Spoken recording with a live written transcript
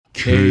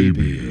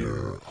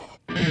K-Beer.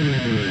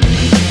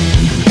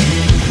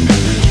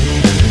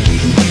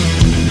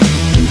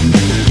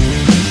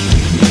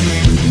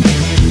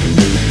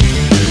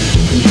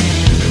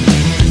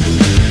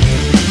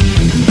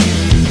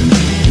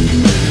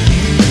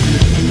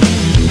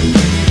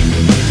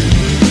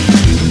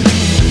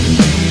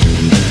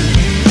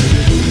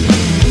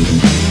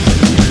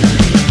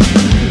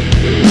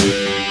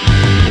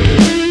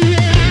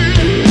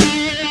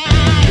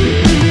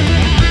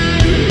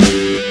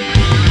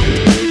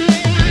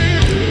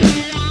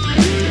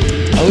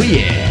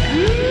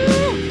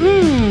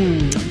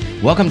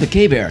 Welcome to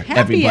K-Bear, Happy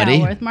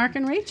everybody. Hour with Mark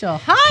and Rachel.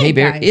 Hi,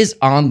 K-Bear guys. is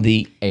on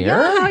the air.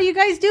 Yeah, how are you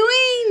guys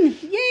doing?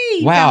 Yay!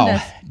 you Wow. found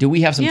us. Do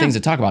we have some Yeah. things to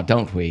talk about,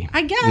 don't we?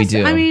 I guess. We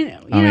do. I mean,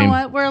 you know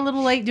what? We're a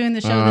little late doing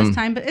the show this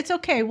time, but it's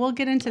okay. We'll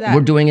get into that.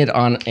 We're doing it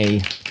on a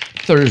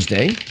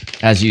Thursday,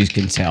 as you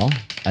can tell.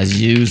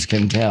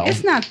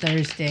 It's not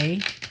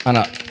Thursday. On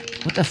a,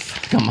 what the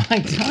fuck am I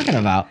talking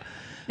about?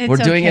 It's We're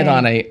doing it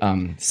okay.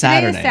 on a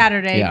Saturday. Today is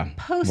Saturday. Yeah.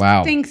 Post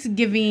Wow.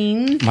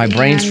 Thanksgiving. My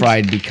brain's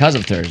fried because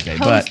of Thursday,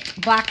 but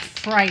Post Black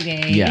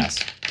Friday. yes.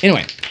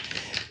 Anyway,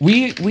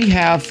 we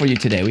have for you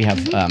today, we have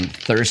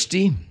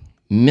Thirsty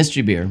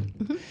Mystery Beer.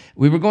 Mm-hmm.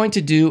 We were going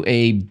to do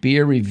a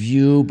beer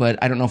review, but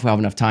I don't know if we'll have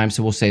enough time,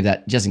 so we'll save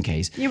that just in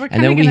case. Yeah, we're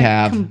And then kinda we gonna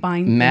have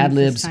combine Mad things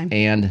this Libs time.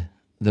 and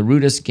the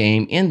rudest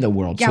game in the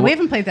world. Yeah, we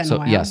haven't played that in a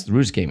while. Yes, the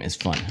rudest game is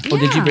fun. Oh,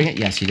 did you Yeah. bring it?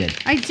 Yes, you did.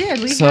 I did.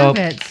 We So, have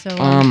it. So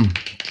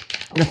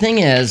The thing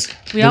is,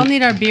 we all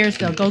need our beers,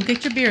 though. Go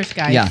get your beers,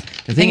 guys. Yeah,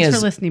 the thing Thanks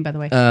is, for listening, by the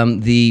way.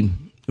 the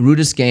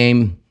rudest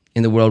game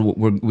in the world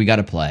we got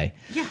to play.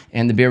 Yeah.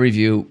 And the beer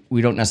review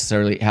we don't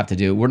necessarily have to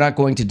do. We're not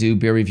going to do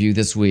beer review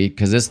this week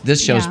because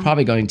this show is Yeah.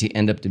 probably going to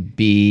end up to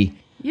be,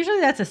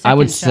 Usually that's a second I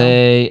would show.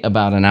 say,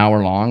 about an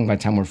hour long by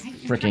the time we're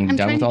freaking I'm done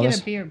trying with to all get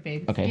this. a beer,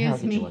 babe. Okay, here, I'll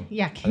Excuse get you me. one.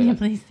 Yeah, can you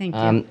please? Thank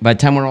you. By the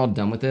time we're all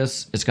done with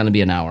this, it's going to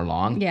be an hour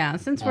long. Yeah,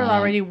 since we're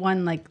already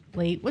one late,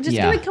 we're just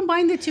yeah. gonna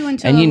combine the two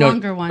into And a you know,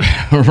 longer one.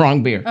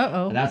 wrong beer.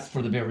 Uh-oh. That's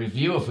for the beer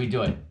review if we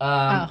do it.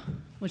 Oh,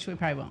 which we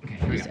probably won't. here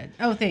we You go. said.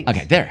 Oh, thanks.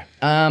 Okay, there.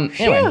 Anyway,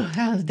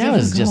 Phew, that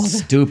was just difficult.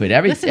 stupid.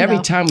 Every Listen, every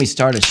though. time we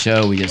start a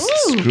show, we just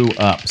Ooh. screw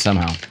up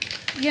somehow.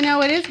 You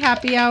know, it is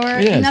happy hour.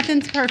 It is.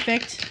 Nothing's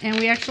perfect, and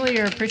we actually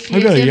are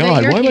appreciative that you're Why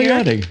am I here.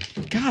 yawning?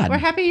 God. We're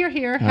happy you're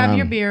here. Have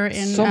your beer.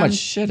 And so much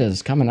shit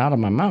is coming out of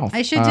my mouth.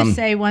 I should just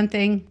say one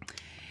thing.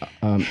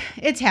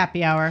 It's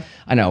happy hour.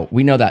 I know.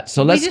 We know that.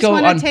 So We let's just go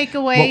want on. to take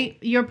away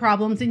your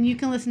problems, and you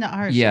can listen to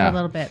ours Yeah. for a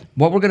little bit.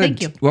 What we're gonna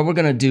Thank you. what we're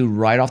gonna do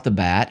right off the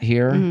bat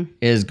here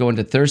is go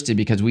into Thirsty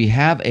because we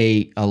have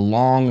a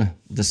long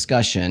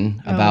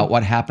discussion about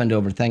what happened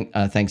over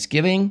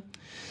Thanksgiving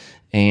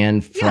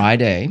and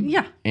Friday.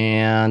 Yeah.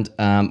 And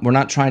we're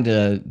not trying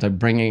to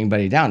bring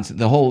anybody down. So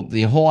the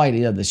whole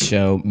idea of the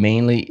show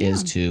mainly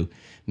is to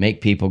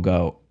make people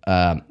go.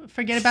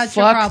 Forget about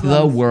your Fuck problems.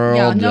 the world.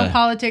 Yeah, no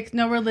politics,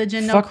 no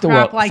religion, no Fuck the crap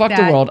world. like Fuck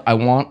that. the world. I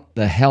want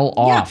the hell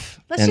Yeah, off.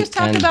 let's just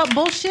talk about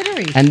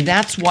bullshittery. And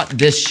that's what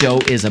this show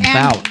is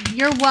about. And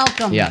you're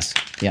welcome. Yes.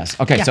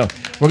 Okay. Yeah. So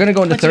we're gonna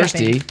go into What you got,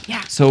 Thirsty. babe?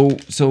 Yeah.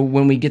 So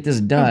when we get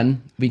this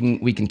done,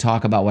 we can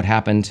talk about what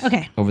happened.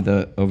 Okay. Over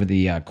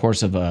the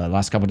course of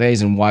last couple of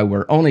days and why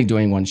we're only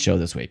doing one show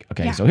this week.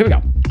 Okay. Yeah. So here we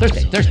go.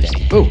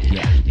 Thursday. Ooh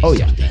yeah. Oh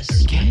yeah.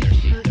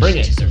 Bring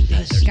it.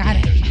 Got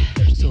it.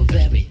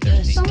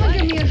 Someone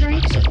give me a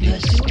drink.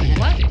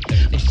 What?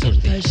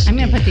 I'm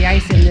gonna put the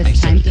ice in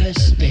this time.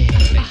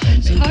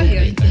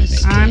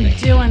 I'm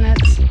doing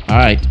it. All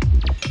right.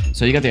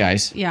 So you got the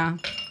ice. Yeah.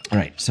 All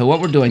right. So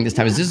what we're doing this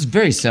time is this is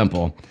very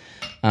simple.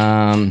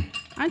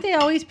 Aren't they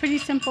always pretty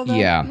simple though?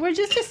 Yeah. We're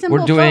just a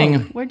simple doing-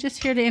 folk. We're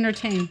just here to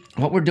entertain.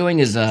 What we're doing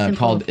is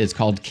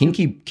called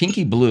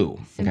Kinky Blue.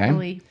 Okay.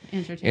 Simply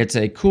entertain. It's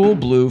a cool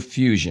blue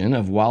fusion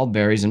of wild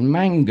berries and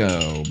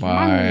mango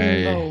by.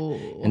 Mango.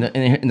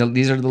 And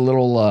these are the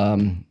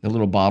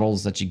little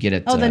bottles that you get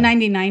at. Oh, the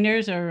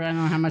 99ers, or I don't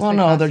know how much. Well, they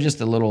no, cost. they're just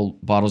the little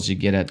bottles you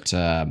get at.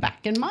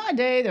 Back in my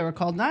day, they were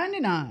called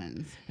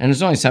 99s. And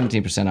it's only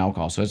 17%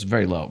 alcohol, so it's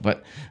very low.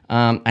 But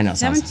I know it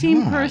sounds-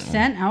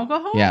 17%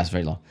 alcohol. Yeah, it's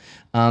very low.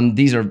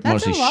 These are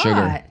That's mostly a lot.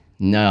 sugar.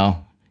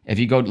 No, if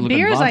you go look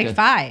Beer at is vodka, like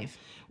 5.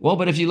 Well,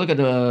 but if you look at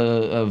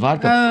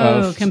vodka,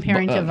 Oh,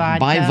 comparing to vodka.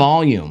 by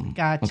volume.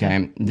 Gotcha.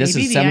 Okay, this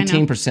is ABV, I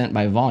know. 17%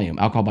 by volume,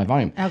 alcohol by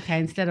volume. Okay,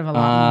 instead of a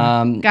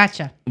lot more.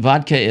 Gotcha.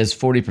 Vodka is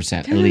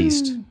 40% at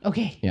least.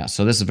 Okay. Yeah,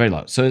 so this is very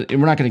low. So we're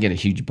not going to get a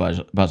huge buzz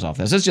off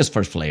this. It's just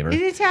for flavor.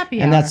 It is happy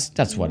And hour.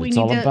 that's what We it's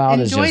need all to about.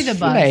 Is Enjoy just the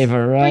buzz.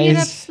 flavor, Bring it right?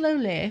 up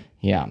slowly.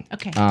 Yeah.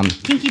 Okay.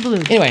 Kinky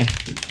Blue. Anyway,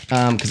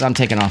 because I'm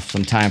taking off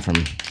some time from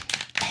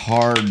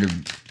hard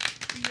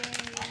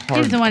He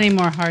doesn't want any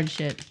more hard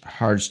shit.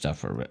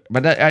 stuff,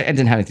 but I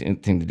didn't have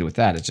anything to do with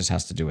that. It just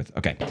has to do with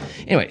okay.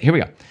 Anyway, here we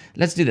go.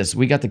 Let's do this.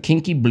 We got the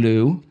Kinky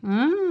Blue,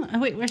 Oh,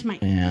 wait, where's my...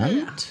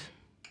 and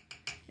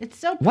It's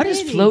so pretty. what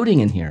is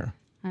floating in here?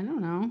 I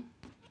don't know.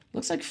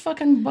 Looks like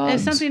fucking bugs.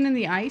 There's something in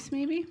the ice,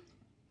 maybe?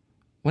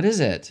 What is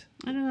it?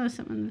 I don't know. There's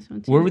something in this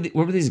one, too. Where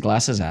were these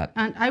glasses at?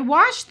 And I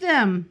washed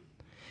them.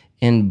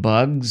 In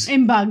bugs?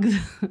 In bugs.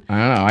 I don't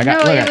know. I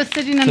got. No, look it at- was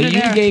sitting under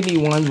there. So you gave me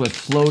ones with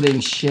floating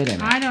shit in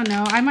it. I don't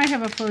know. I might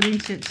have a floating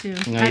shit too.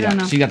 No, I you don't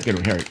know. So you got the good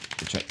one. Here,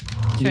 try.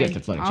 You Trade. got the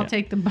floating I'll shit.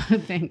 take the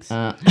bug. Thanks.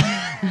 I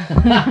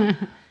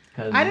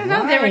don't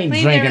know. I They were ain't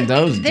clean. drinking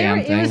those they damn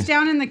were, It was things.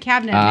 down in the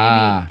cabinet.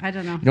 Ah. Maybe. I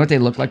don't know. You know what they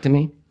look like to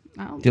me?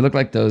 Oh. They look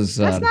like those.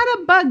 That's not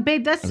a bug,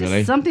 babe. That's just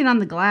Really? something on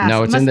the glass.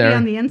 No, it it's must in there. be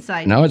on the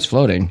inside. No, it's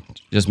floating.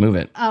 Just move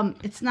it.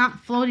 It's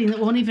not floating. It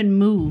won't even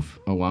move.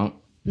 Oh, well.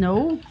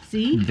 No.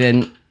 See?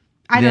 Then.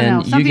 I don't know.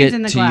 You Something's get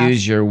in the to glass.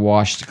 use your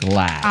washed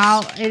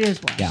glass. It is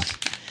washed. Yeah.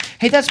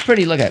 Hey, that's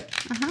pretty. Look at.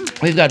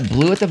 We've got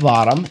blue at the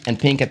bottom and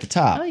pink at the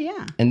top. Oh,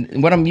 yeah.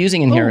 And what I'm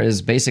using in here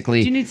is basically.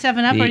 Do you need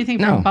 7-Up or anything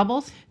for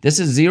bubbles? This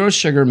is zero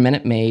sugar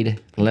Minute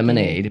Maid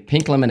lemonade,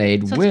 pink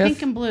lemonade So with it's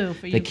pink and blue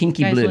for you the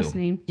kinky guys blue.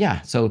 listening.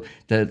 Yeah. So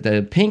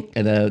the pink,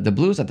 the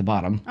blue's at the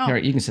bottom. Oh. Here,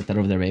 you can set that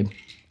over there, babe.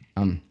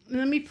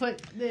 Let me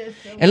put this.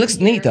 It looks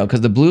neat though, because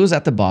the blue's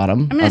at the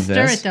bottom. I'm gonna of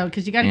stir this. it though,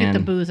 because you got to get the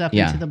And- booze up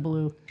yeah. into the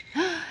blue.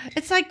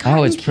 It's like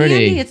cotton it's pretty.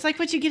 candy. It's like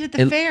what you get at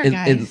the fair,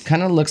 guys. It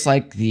kind of looks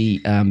like the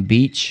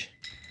beach,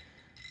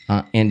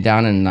 and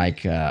down in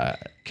like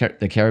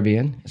the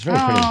Caribbean. It's very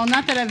pretty. Oh,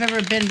 not that I've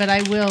ever been, but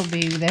I will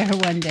be there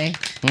one day.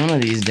 One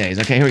of these days.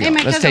 Okay, here we Hey, go.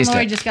 my Let's cousin taste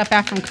Lori it. just got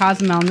back from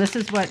Cozumel, and this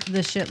is what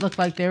this shit looked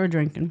like they were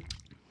drinking.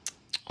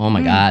 Oh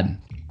my God.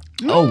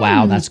 Oh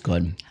wow, that's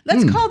good.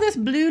 Let's call this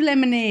blue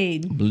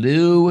lemonade.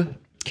 Blue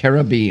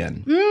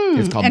Caribbean.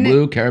 It's called and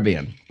Blue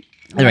Caribbean.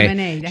 Anyway,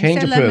 Lemonade. I change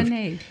said approved.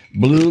 lemonade.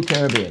 Blue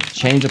Caribbean.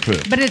 Change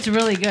approved. But it's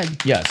really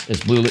good. Yes,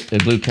 it's Blue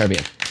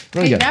Caribbean.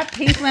 Really Hey, good. that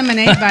pink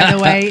lemonade, by the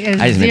way, I is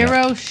just made it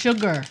zero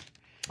sugar.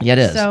 Yeah, it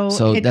is.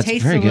 So it that's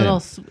tastes very a little,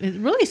 good. it's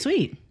really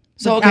sweet.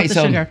 So without okay, the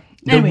so sugar.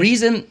 the Anyways,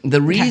 reason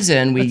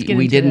let's get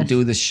we into didn't this.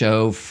 do the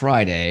show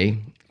Friday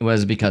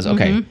was because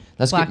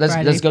let's Black let's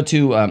Friday. go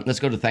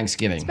to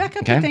Thanksgiving. back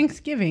up okay? to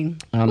Thanksgiving.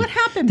 What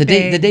happened, the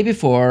babe? day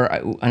before,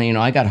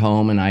 I got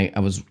home and I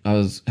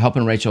was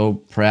helping Rachel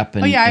prep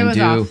and, I and was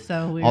do off,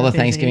 so we all were the busy.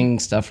 Thanksgiving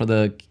stuff for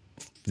the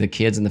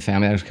kids and the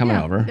family that was coming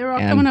over. They were all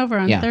And- coming over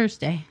on yeah.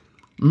 Thursday.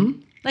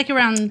 Like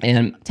around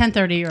And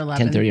 10:30 or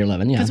 11. 10:30 or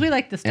 11, yeah. Because we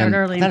like to start And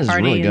early that and is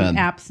party really and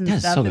good. apps and That is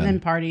stuff, so and good. then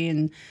party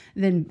and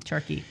then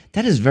turkey.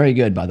 That is very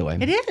good, by the way.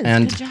 It is.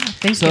 And Good job.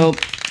 Thank so you.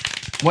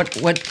 what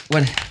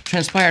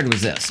transpired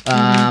was this.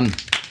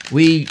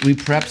 We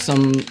prepped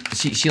some.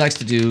 She likes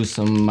to do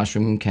some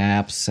mushroom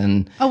caps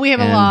and. Oh, we have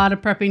a and, lot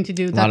of prepping to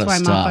do. That's of why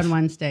I'm stuff. off on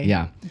Wednesday.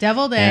 Yeah.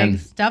 Deviled And-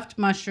 eggs, stuffed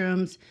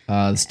mushrooms.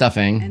 The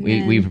stuffing. And We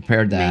then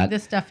prepared that. Made the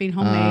stuffing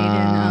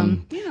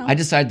homemade, and I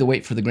decided to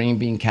wait for the green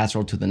bean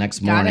casserole to the next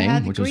Gotta morning,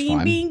 have the which was green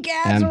fun. bean And-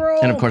 casserole.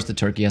 And of course, the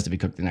turkey has to be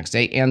cooked the next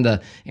day, and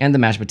the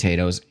mashed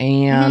potatoes,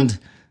 and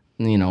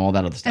all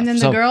that other stuff. And then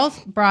So- the girls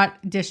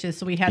brought dishes,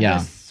 so we had Yeah.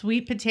 the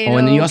sweet potato Oh,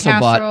 and then you also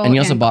casserole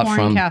bought corn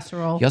from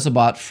casserole. You also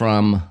bought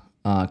from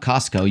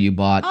Costco. You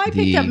bought I the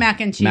picked up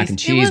mac and cheese. mac and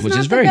It cheese, was which not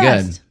is the very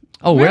good. best.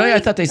 Oh, really? Really? I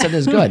thought they said it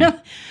was good. I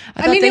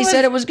thought mean, they it said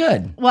was- it was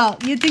good. Well,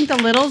 you'd think the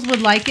littles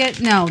would like it.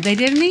 No, they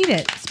didn't eat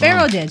it.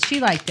 Sparrow did. She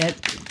liked it.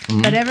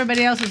 But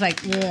everybody else was like,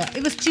 ugh.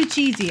 It was too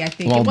cheesy, I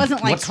think. Well, it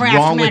wasn't like what's Kraft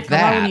wrong with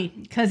macaroni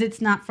because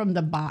it's not from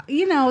the box.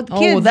 The Oh,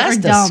 kids that's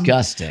are dumb.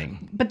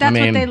 disgusting. But that's I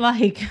mean, what they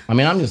like. I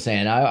mean, I'm just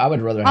saying. I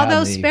would rather Although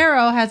have the.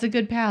 Sparrow has a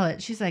good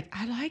palate. She's like,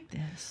 I like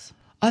this.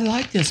 I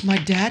like this. My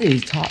daddy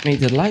taught me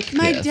to like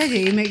My this.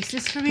 daddy makes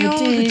this for me My all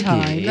the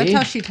time. daddy. That's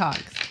how she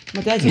talks.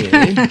 My daddy.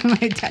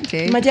 My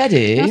daddy. My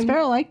daddy. No,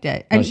 Sparrow liked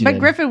it, Oh, she but did.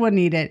 Griffin wouldn't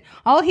eat it.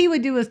 All he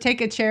would do was take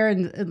a chair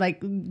and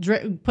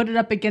put it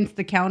up against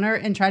the counter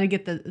and try to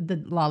get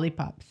the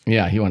lollipops.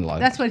 Yeah, he wanted a lot.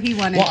 That's what he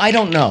wanted. Well, I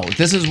don't know.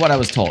 This is what I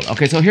was told.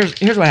 Okay, so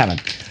here's what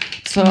happened.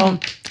 So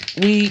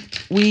we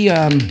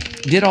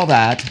did all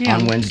that Yeah.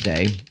 on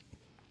Wednesday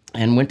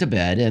and went to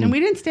bed and and we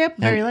didn't stay up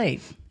very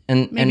late.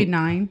 Maybe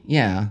 9.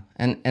 Yeah,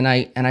 and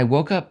I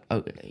woke up.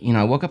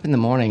 I woke up in the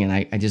morning and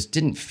I just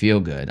didn't feel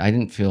good. I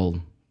didn't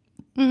feel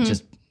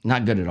just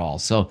not good at all.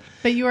 So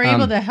But you were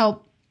able to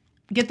help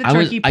get the I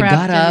turkey prepped.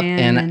 got up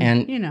and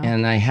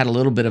and I had a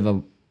little bit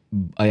of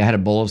I had a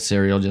bowl of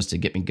cereal just to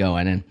get me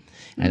going and.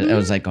 I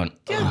was like going,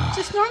 yeah,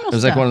 just normal it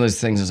was stuff. like one of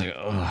those things. I was like,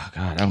 oh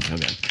God, I don't feel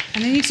good.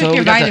 And then you So took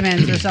your we got the-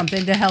 vitamins or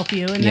something to help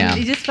you, and Yeah. then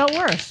it just felt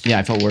worse. Yeah,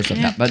 I felt worse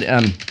about that. But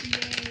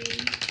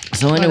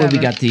so anyway, Whatever.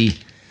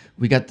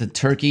 we got the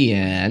turkey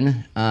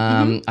in.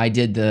 I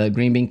did the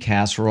green bean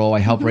casserole. I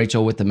helped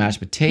Rachel with the mashed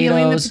potatoes,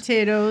 Peeling the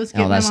potatoes,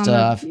 and all getting that them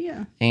on stuff,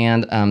 the,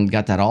 and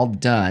got that all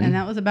done. And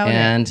that was about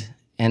it.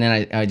 And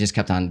then I just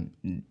kept on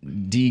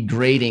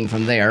degrading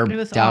from there It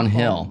was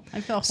downhill. awful.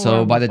 I felt so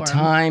horrible by the for him.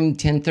 time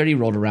 10:30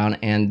 rolled around,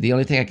 and the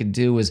only thing I could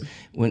do was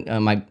when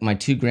my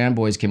two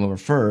grandboys came over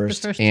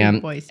first, first two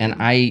and boys, and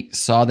I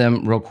saw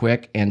them real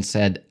quick and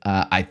said,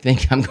 I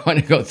think I'm going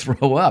to go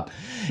throw up,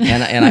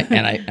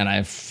 and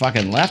I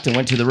fucking left and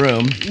went to the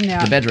room,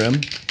 Yeah. the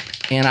bedroom,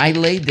 and I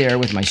laid there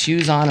with my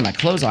shoes on and my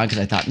clothes on because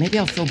I thought maybe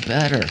I'll feel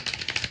better.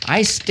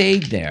 I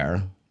stayed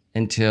there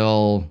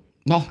until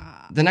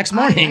the next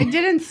morning. I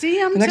didn't see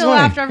him next until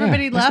morning. after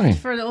everybody Yeah, next left morning.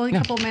 for the only Yeah.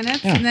 couple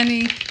minutes, Yeah. and then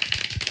he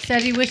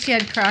said he wished he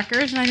had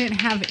crackers, and I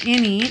didn't have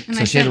any. And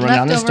So she had to run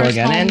down to the store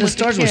again, and the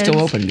stores were still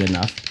open good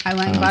enough. I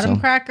went and bought him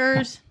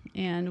crackers,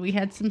 and we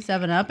had some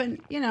 7-Up, and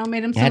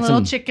made him some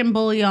little chicken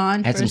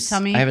bouillon for his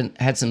tummy. I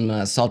haven't had some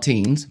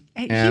saltines.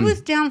 He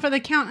was down for the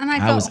count, and I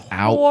felt was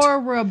out.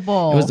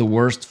 horrible. It was the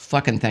worst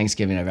fucking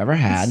Thanksgiving I've ever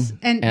had.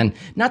 And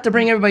not to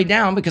bring everybody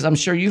down, because I'm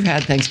sure you've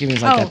had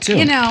Thanksgivings like that too.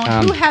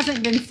 Who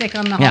hasn't been sick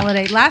on the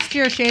holiday? Last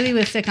year, Shaylee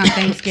was sick on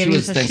Thanksgiving,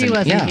 so she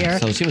wasn't here.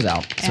 So she was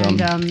out. So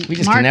And, we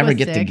just Mark can never was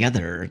get sick.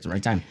 together at the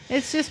right time.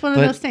 It's just one of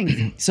those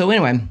things. So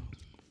anyway,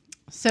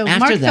 So after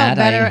Mark that, felt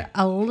better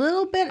a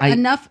little bit,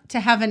 enough to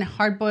have a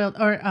hard-boiled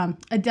or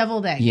a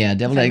deviled egg. yeah,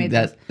 deviled egg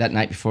that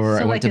night before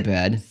I went to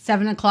bed.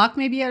 7:00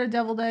 maybe you had a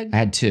deviled egg? I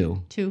had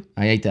two.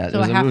 I ate that.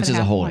 So Which is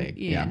a whole one, egg.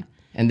 yeah.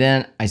 And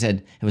then I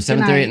said, it was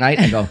 7:30 at night.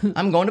 I go,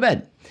 I'm going to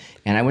bed.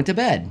 And I went to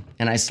bed.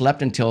 And I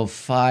slept until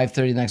 5:30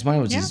 the next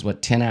morning, which is,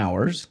 10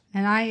 hours.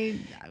 And I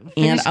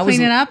finished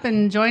cleaning up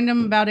and joined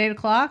him about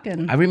 8:00.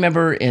 And I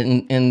remember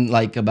in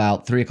like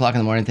about 3:00 in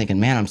the morning thinking,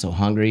 man, I'm so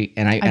hungry.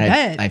 And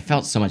I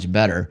felt so much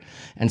better.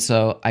 And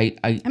so I'm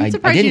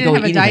surprised I didn't you go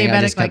didn't eat have a anything.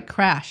 diabetic like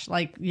crash,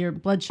 like your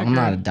blood sugar. I'm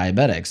not a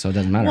diabetic, so it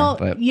doesn't matter. Well,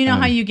 but, you know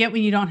how you get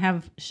when you don't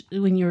have,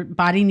 when your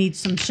body needs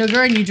some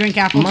sugar and you drink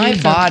apple my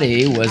juice. My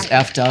body was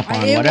effed up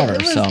on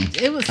whatever.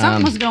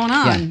 Something was going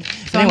on. Yeah.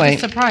 So anyway, I'm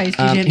just surprised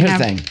you didn't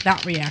have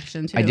that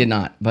reaction too. I did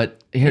not.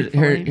 But here's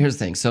the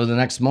thing. So the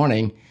next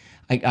morning,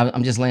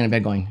 I'm just laying in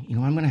bed going,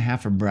 what I'm going to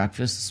have for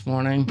breakfast this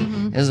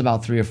morning? This is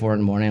about 3 or 4 in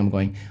the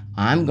morning.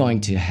 I'm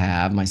going to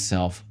have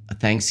myself a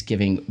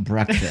Thanksgiving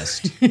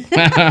breakfast.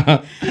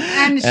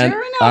 and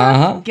sure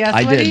enough,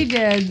 guess what he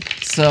did?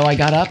 So I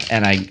got up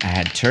and I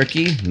had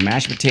turkey,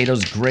 mashed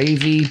potatoes,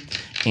 gravy,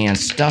 and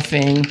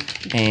stuffing,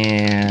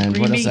 and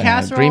what else I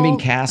had? Green bean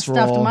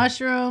casserole. Stuffed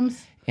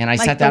mushrooms. And I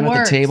sat down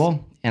at the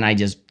table and I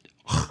just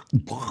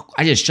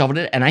shoveled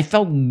it, and I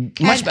felt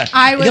much better.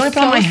 I was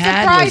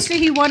surprised that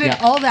he wanted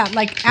all that.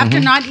 Like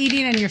after not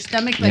eating and your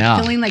stomach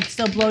feeling like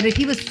so bloated,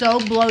 he was so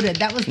bloated.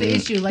 That was the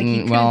issue. Like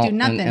he couldn't do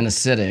nothing. And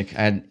acidic.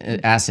 I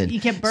had acid. He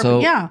kept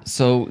burping.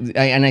 So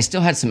I still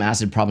had some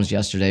acid problems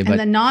yesterday. But and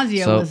the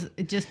nausea was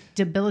just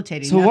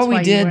debilitating. So what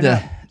we did the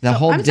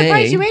whole day. I'm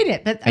surprised you ate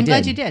it, but I'm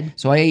glad you did.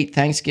 So I ate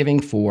Thanksgiving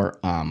for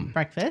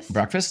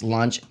breakfast,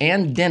 lunch,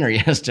 and dinner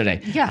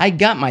yesterday. Yeah. I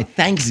got my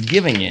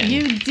Thanksgiving in.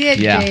 You did,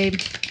 babe.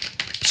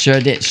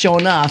 Sure did. Sure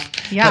enough.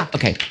 Yeah. But,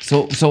 okay.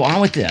 So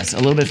on with this a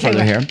little bit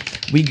further here.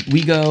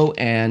 We go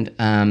and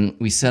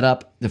we set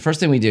up. The first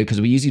thing we do,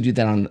 because we usually do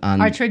that on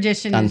our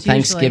tradition on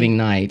Thanksgiving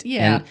night.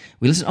 Yeah. And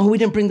we listen. Oh, we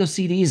didn't bring those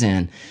CDs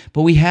in,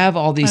 but we have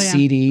all these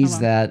CDs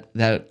that.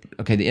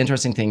 Okay. The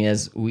interesting thing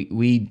is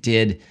we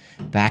did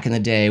back in the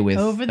day with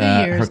over the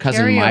years, her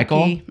cousin karaoke.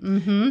 Michael.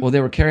 Mm-hmm. Well,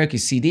 they were karaoke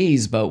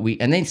CDs, but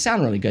and they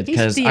sound really good.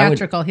 He's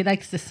theatrical. He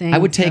likes to sing. I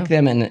would take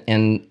them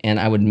and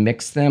I would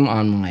mix them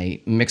on my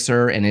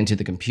mixer and into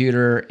the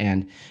computer.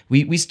 And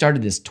we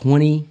started this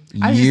 20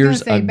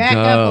 years ago. Back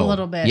up a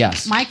little bit.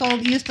 Yes. Michael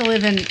used to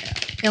live in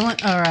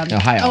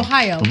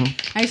Ohio.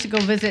 Mm-hmm. I used to go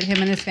visit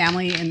him and his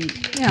family and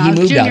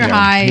junior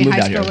high,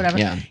 high school, whatever.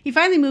 Yeah. He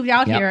finally moved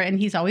out here, and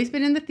he's always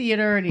been in the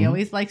theater, and he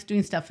always likes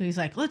doing stuff. So he's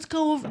like, let's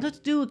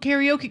do a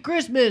karaoke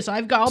Christmas.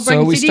 I'll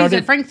bring CDs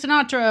at Frank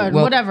Sinatra and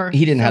whatever.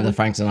 He didn't have the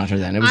Frank Sinatra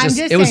then. It was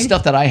it was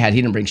stuff that I had.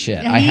 He didn't bring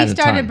shit. I had he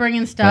started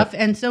bringing stuff,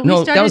 and so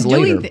we started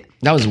doing things.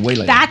 That was way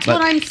later. That's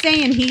what I'm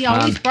saying. He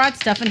always brought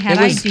stuff and had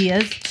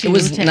ideas. It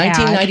was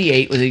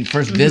 1998 when he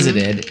first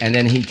visited, and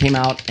then he came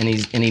out and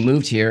he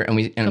moved here,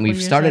 and we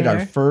started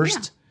our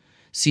first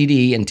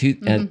CD in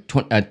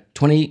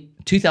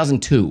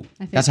 2002.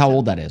 That's how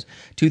old that is.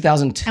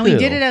 2002. And we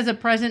did it as a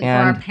present for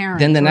our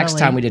parents. Then the next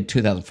time we did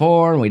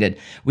 2004, and we did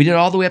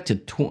all the way up to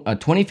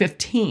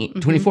 2015,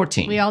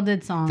 2014. We all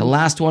did songs. The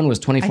last one was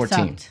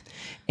 2014,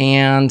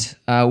 and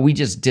we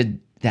just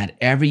did that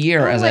every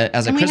year as a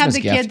Christmas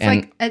gift. And we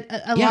had the kids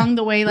along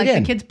the way. Like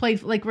the kids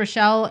played, like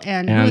Rochelle,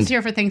 and who was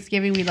here for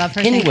Thanksgiving. We love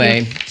her.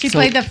 Anyway, she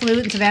played the flute,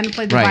 and Savannah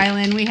played the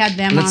violin. We had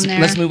them on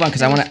there. Let's move on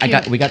because we're out of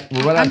time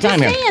here. I'm just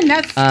saying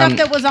that's stuff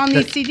that was on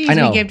these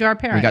CDs we gave to our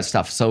parents. We got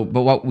stuff. So,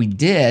 but what we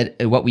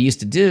used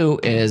to do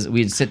is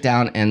we'd sit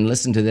down and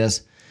listen to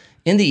this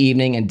in the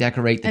evening and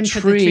decorate the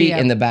tree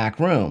in the back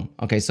room.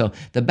 Okay, so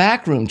the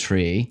back room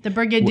tree, the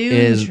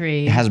Brigadoon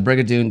tree, has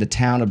Brigadoon, the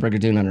town of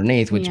Brigadoon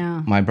underneath, which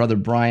my brother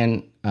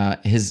Brian,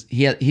 he's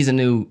a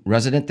new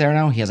resident there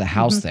now. He has a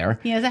house there.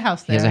 He has a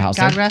house there.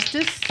 God rest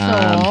his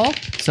soul.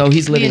 So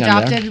he's living there. We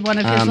adopted one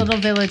of his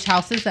little village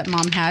houses that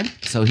Mom had.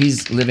 So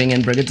he's living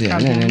in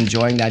Brigadoon and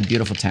enjoying that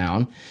beautiful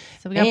town.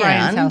 So we got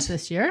Brian's house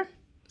this year.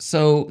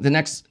 So the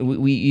next,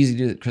 we usually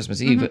do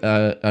Christmas Eve,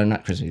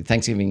 not Christmas Eve,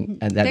 Thanksgiving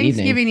that evening.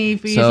 Thanksgiving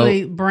Eve, we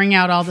usually bring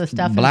out all the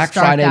stuff. Black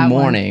Friday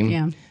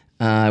morning,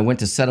 I went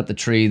to set up the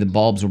tree. The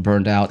bulbs were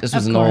burned out. This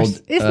was an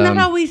old, isn't that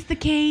always the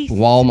case?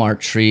 Walmart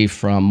tree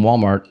from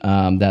Walmart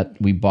that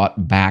we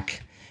bought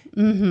back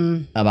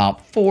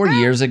about 4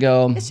 years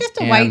ago. It's just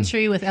a white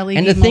tree with LED.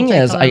 And the thing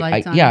is,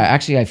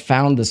 I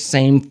found the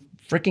same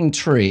freaking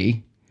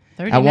tree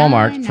at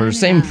Walmart for the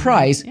same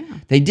price. Yeah.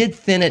 They did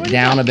thin it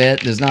down a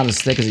bit. It's not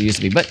as thick as it used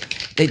to be, but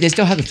they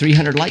still have the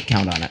 300 light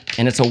count on it,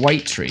 and it's a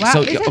white tree. Wow,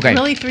 so, is it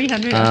really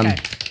 300? Okay.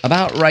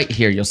 About right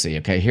here, you'll see.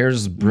 Okay,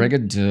 here's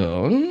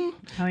Brigadoon.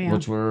 Oh yeah.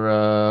 Which were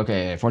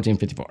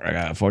 1454. I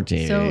got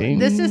 14. So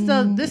this is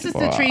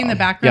the tree in the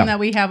background that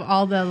we have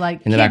all the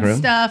like kids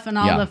stuff and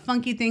all the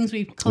funky things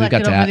we've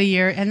collected over the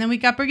year, and then we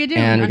got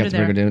Brigadoon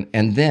Brigadoon,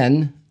 and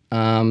then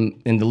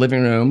in the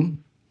living room.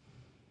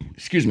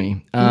 Excuse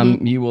me.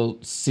 You will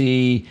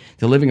see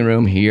the living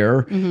room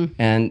here,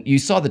 and you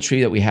saw the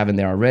tree that we have in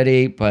there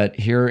already. But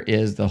here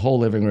is the whole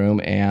living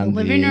room, and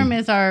the living room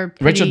is our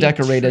Rachel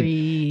decorated.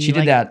 Tree, she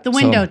did that. The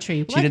window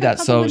tree. She did that.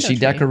 So she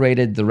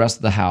decorated the rest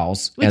of the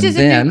house, which is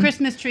a new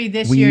Christmas tree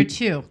this year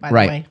too. By the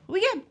way,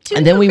 we got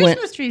two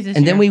Christmas trees this year.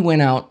 And then we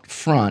went out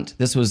front.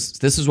 This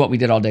is what we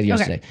did all day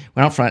yesterday. Okay.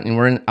 Went out front, and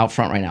we're out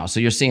front right now. So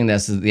you're seeing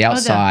this is the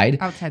outside.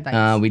 The outside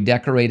lights. We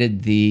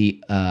decorated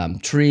the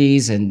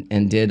trees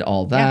and did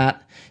all that. Yeah.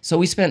 So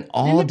we spent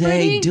all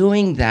day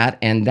doing that,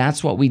 and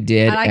that's what we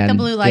did. I like the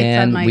blue lights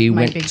on my big trees. We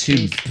went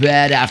to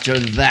bed after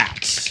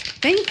that.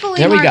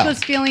 Thankfully, Mark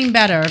was feeling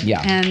better.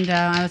 Yeah. And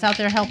I was out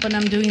there helping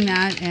him doing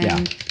that.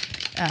 And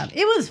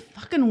it was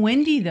fucking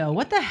windy, though.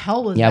 What the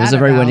hell was that? Yeah, it was a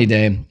very windy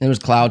day. There was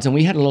clouds, and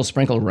we had a little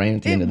sprinkle of rain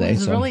at the end of the day. It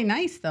was really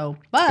nice, though.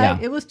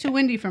 But it was too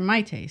windy for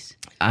my taste.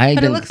 I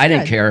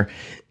didn't care.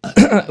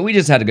 We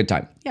just had a good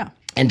time. Yeah.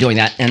 And doing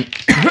that, and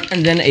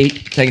then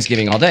ate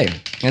Thanksgiving all day.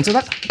 And so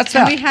that's that.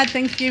 And we had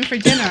Thanksgiving for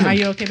dinner. Are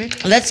you okay, babe?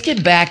 Let's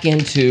get back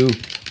into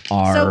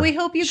our So we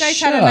hope you guys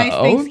had a nice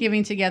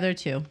Thanksgiving together,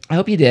 too. I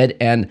hope you did.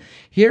 And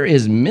here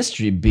is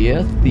Mystery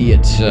Beer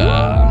Theater.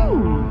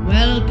 Ooh,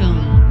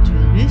 welcome to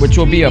Mystery which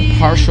will be a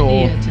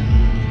partial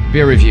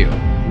beer review.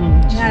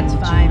 That's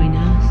fine.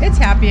 It's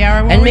happy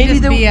hour. And maybe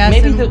there'll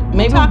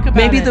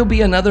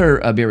be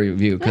another beer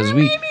review because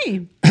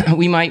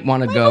we might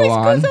want to go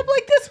on. My voice goes up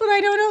like this when I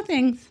don't know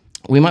things.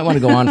 We might want to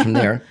go on from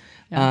there.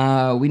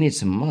 We need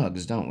some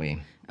mugs, don't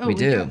we? Oh, we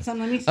do. I'm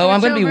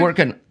going to be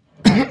working.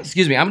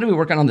 Excuse me. I'm going to be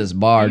working on this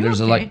bar.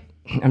 There's I'm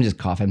just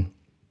coughing.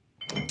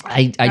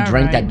 I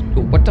drank that.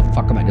 What the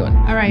fuck am I doing?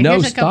 All right.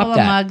 Here's a couple of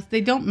mugs.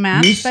 They don't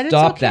match, but it's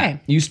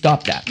okay. You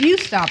stop that. You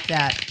stop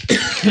that.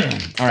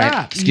 All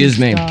right. Excuse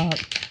me.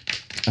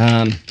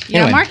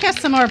 Anyway. Mark has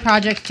some more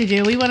projects to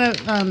do. We want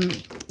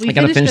to. We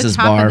finished the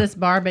top of this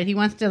bar, but he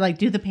wants to like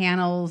do the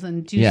panels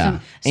and do some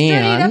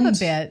straighten it up a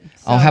bit.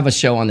 So. I'll have a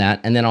show on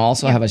that, and then I'll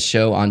also have a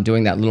show on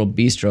doing that little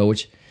bistro,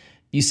 which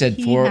you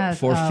said 4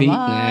 feet.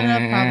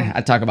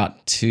 I talk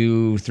about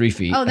 2-3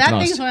 feet. Oh, that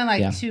thing's only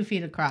like 2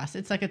 feet across.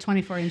 It's like a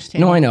 24-inch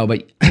table. No, I know,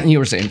 but you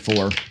were saying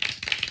 4.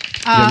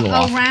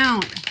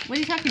 Round. What are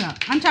you talking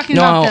about? I'm talking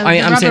about the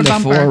I'm saying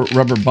bumper. The 4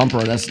 rubber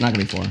bumper. That's not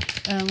going to be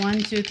 4. 1,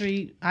 2,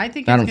 3. I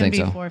think it's going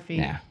to be 4 feet.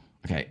 Yeah.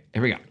 Okay.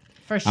 Here we go.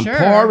 For sure.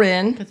 I'm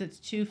pouring. Because it's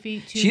 2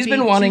 feet, 2 She's feet,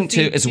 been wanting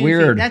to. It's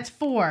weird. That's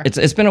 4.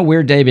 It's been a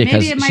weird day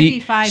because maybe it might be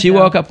 5, she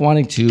woke up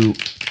wanting to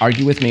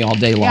argue with me all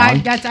day long.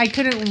 Yeah, I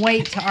couldn't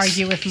wait to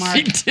argue with Mark.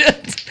 She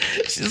did.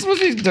 That's what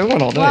she's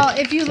doing all day. Well,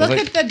 if you look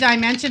at the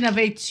dimension of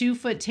a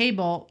 2-foot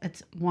table,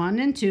 it's 1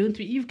 and 2 and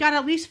 3. You've got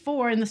at least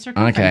 4 in the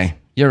circumference. Okay.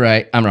 You're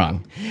right. I'm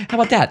wrong. How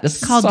about that?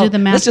 Let's do the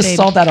math. Let's just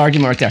solve that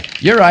argument right there.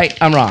 You're right.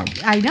 I'm wrong.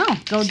 I know.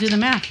 Go do the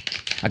math.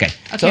 Okay.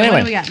 So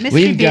anyway,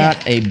 we've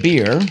got a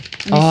beer.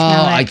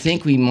 I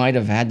think we might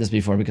have had this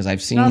before because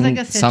I've seen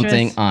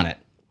something on it.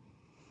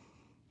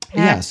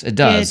 Yes, it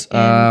does.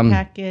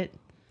 Packet.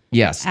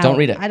 Yes. Don't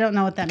read it. I don't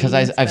know what that means.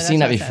 Because I've seen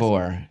that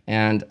before,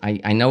 and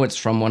I know it's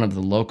from one of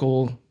the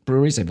local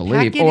breweries, I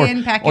believe, or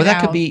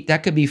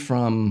that could be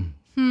from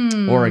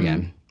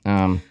Oregon.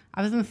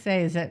 I was going to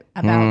say, is it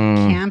about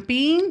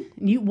camping?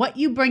 What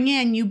you bring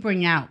in, you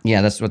bring out.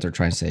 Yeah, that's what they're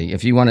trying to say.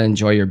 If you want to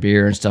enjoy your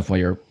beer and stuff while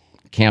you're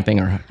camping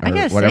or I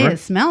gotta whatever. Say, it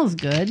smells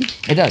good.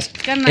 It does.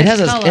 It's got a nice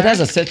color. It has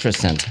a citrus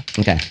scent.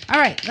 Okay.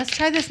 All right, let's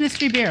try this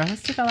mystery beer.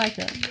 Let's see if I like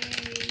it.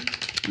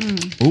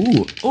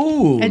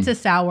 Ooh. It's a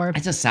sour.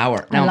 It's a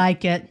sour. Now, I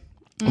like it.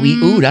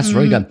 That's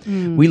really good.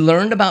 We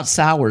learned about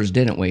sours,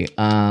 didn't we?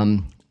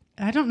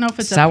 I don't know if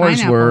it's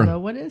sours a pineapple, though.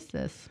 What is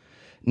this?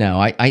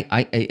 No,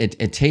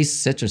 it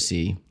tastes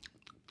citrusy.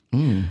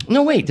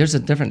 No, wait, there's a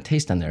different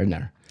taste on there, isn't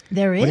there?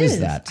 There is. What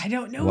is that? I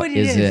don't know what it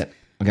is. It?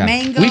 Okay.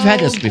 Mango, we've had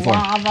this before.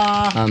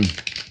 guava.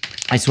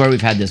 I swear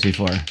we've had this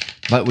before,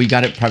 but we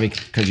got it probably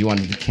because you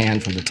wanted the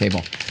can for the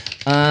table.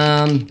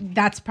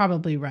 That's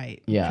probably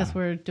right. Yeah. Because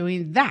we're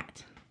doing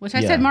that, which I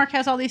said Mark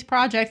has all these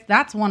projects.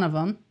 That's one of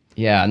them.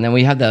 Yeah, and then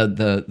we had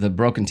the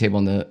broken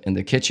table in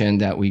the kitchen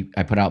that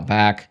I put out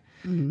back.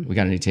 We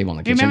got a new table in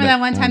the kitchen. Remember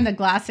that one time the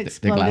glass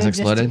exploded? The glass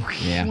exploded?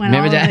 Yeah.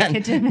 Remember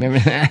that? Remember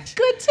that?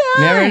 Good time.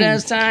 Remember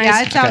those times?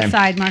 Yeah, it's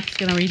outside. Mark's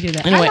going to redo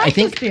that. Anyway, I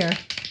think this beer.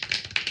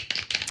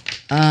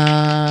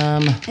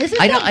 Is it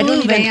a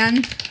blue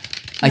van?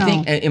 I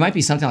think it might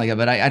be something like that,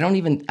 but I don't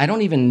even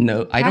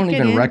know. I don't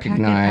even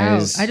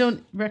recognize. I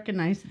don't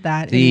recognize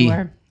that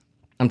anywhere.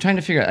 I'm trying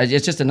to figure out.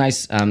 It's just a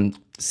nice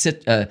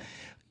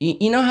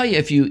you know how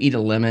if you eat a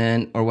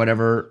lemon or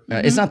whatever,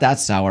 it's not that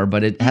sour,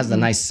 but it has a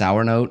nice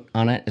sour note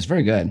on it. It's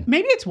very good.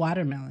 Maybe it's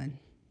watermelon.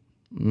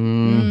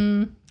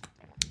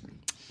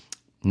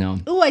 No.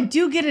 Oh, I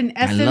do get an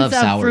essence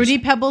of Fruity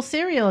Pebble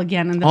cereal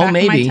again in the back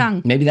of my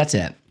tongue. Maybe that's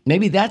it.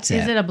 Maybe that's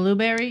it. Is it a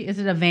blueberry? Is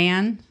it a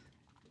van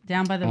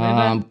down by the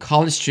river?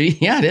 College Street.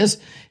 Yeah, it is.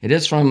 It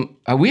is from.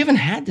 We haven't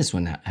had this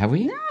one, have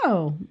we?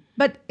 No.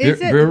 But is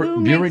it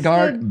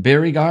Beauregard?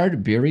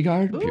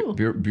 Beauregard?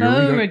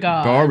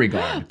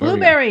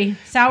 Blueberry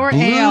sour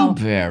ale.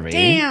 Blueberry.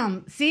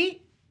 Damn. See?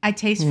 I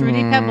taste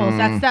Fruity Pebbles.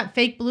 That's that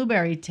fake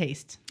blueberry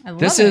taste. I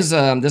love it.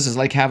 This is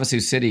Lake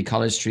Havasu City,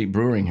 College Street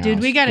Brewing House.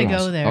 Dude, we got to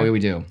go there. Oh, yeah, we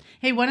do.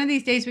 Hey, one of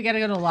these days we got to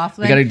go to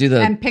Laughlin. We got to do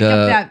and pick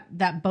up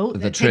that boat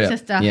that trip.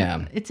 takes us to.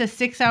 Yeah. It's a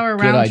 6-hour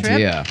round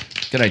trip.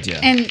 Good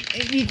idea. And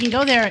you can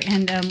go there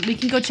and we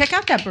can go check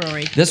out that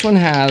brewery. This one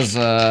has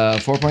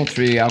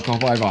 4.3 alcohol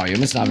by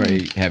volume. It's not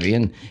very heavy,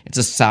 and it's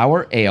a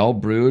sour ale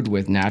brewed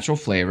with natural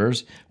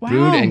flavors,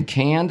 brewed and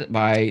canned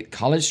by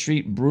College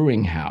Street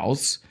Brewing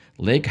House,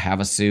 Lake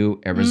Havasu,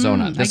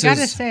 Arizona. I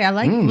gotta say, I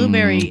like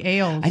blueberry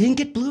ales. I didn't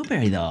get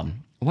blueberry though.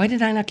 Why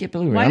did I not get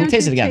blueberry? I'm gonna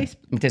taste it again.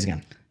 Let me taste it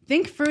again.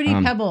 Think Fruity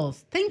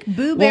Pebbles. Think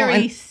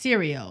blueberry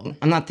cereal.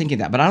 I'm not thinking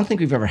that, but I don't think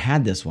we've ever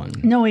had this one.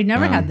 No, we've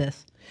never had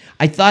this.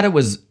 I thought it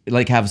was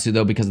Lake Havasu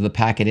though because of the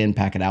pack it in,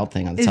 pack it out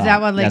thing on the top. Is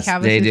that what Lake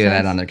Havasu They do says?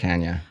 that on their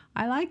can, yeah.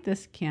 I like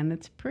this can.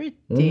 It's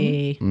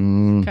pretty.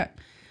 Okay.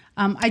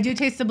 I do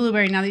taste the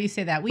blueberry now that you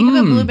say that. We have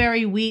a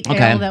blueberry wheat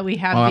ale that we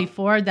had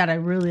before that I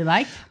really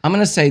liked. I'm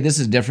going to say this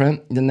is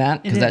different than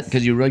that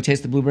because you really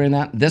taste the blueberry in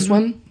that. This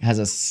one has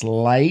a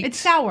slight... It's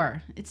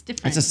sour. It's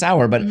different. It's a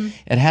sour, but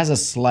it has a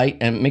slight...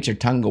 And it makes your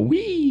tongue go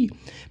wee.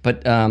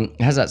 But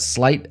it has that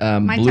slight...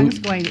 My tongue's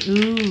going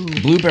ooh.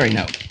 Blueberry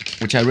note,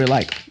 which I really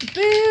like.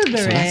 Blueberry.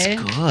 So that's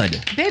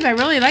good. Babe, I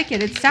really like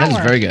it. It's sour. That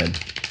is very good.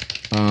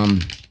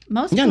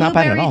 Most not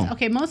bad at all.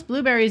 Okay, most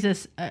blueberries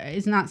is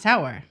not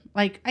sour.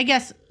 Like, I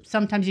guess...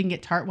 Sometimes you can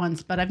get tart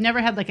ones, but I've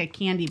never had like a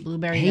candy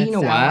blueberry that's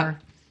sour.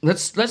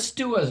 What? Let's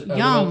do a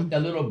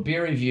little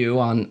beer review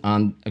on.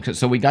 Okay,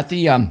 so we got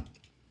the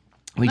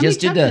we just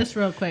did this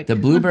real quick. The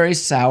blueberry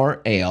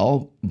sour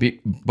ale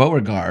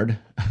Beauregard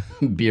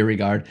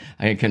Beauregard.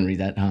 I couldn't read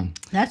that.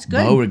 That's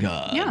good.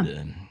 Beauregard.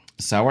 Yeah.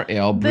 Sour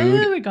ale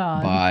brewed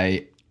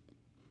by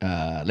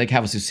Lake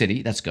Havasu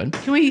City. That's good.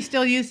 Can we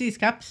still use these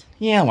cups?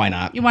 Yeah, why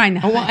not? Why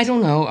not? Oh, well, I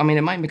don't know. I mean,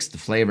 it might mix the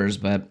flavors,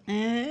 but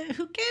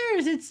who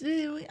cares? It's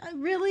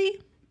really.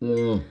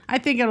 I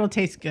think it'll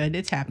taste good.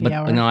 It's happy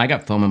hour. No, I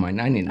got foam in mine.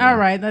 I need. All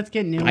right, let's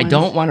get new. I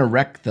don't want to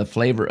wreck the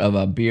flavor of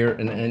a beer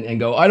and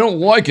go. I don't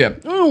like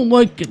it. I don't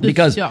like it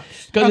because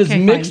it's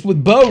mixed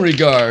with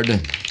Beauregard.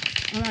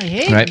 Oh, I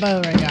hate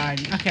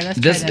Beauregard. Okay, let's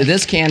try this.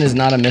 This can is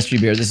not a mystery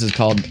beer. This is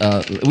called.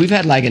 We've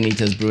had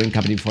Lagunitas Brewing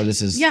Company before.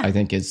 This is. I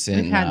think it's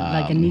in. We've had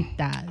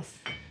Lagunitas.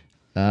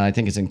 I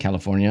think it's in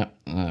California.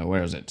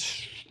 Where is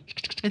it?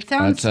 It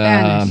sounds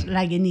Spanish.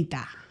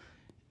 Lagunita.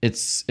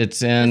 It's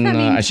in.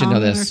 I should know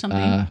this.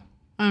 I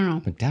don't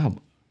know. McDowell.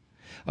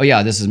 Oh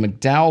yeah, this is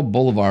McDowell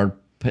Boulevard,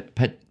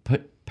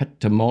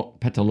 Petaluma,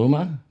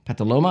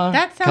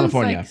 that sounds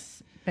California. Like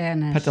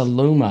Spanish.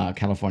 Petaluma,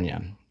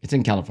 California. It's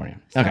in California.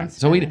 Okay,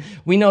 so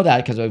we know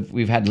that because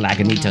we've had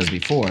Lagunitas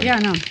before. Yeah, I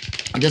know.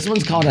 This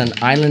one's called an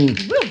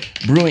Island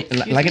Brewing,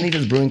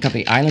 Lagunitas Brewing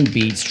Company Island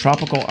Beats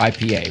Tropical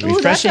IPA. Ooh,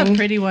 refreshing, that's a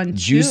pretty one too.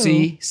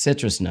 Juicy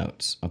citrus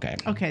notes. Okay.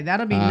 Okay,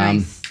 that'll be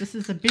nice. This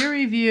is a beer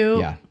review.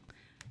 Yeah.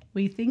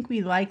 We think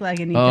we like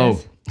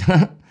Lagunitas.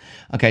 Oh.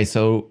 Okay,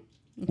 so,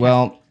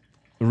 well,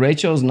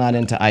 Rachel's not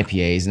into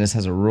IPAs, and this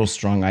has a real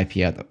strong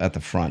IPA at the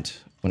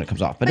front when it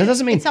comes off. But it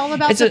doesn't mean it's all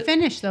about the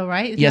finish, though,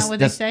 right? Isn't that what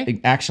they say?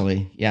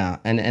 Actually, yeah.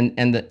 And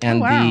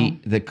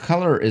the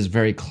color is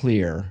very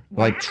clear,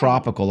 like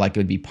tropical, like it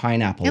would be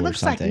pineapple or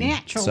something. It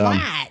looks like natural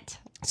white.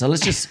 So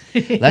let's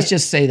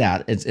just say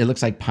that it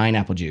looks like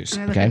pineapple juice.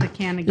 Look okay, at the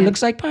can again. It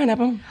looks like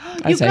pineapple.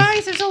 You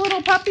guys, there's a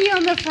little puppy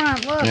on the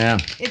front. Look, yeah,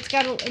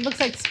 it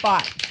looks like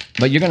Spot.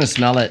 But you're gonna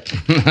smell it.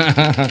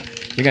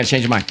 You're gonna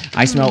change your mind.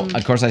 I smell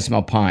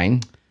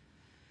pine,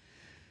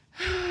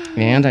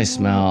 and I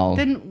smell.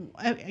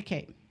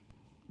 Okay,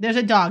 there's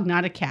a dog,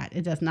 not a cat.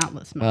 It does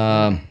not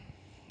smell.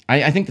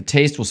 I think the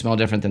taste will smell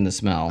different than the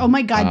smell. Oh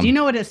my God! Do you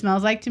know what it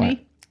smells like to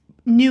me?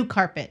 New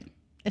carpet.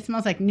 It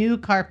smells like new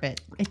carpet.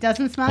 It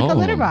doesn't smell like a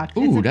litter box.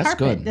 Ooh, that's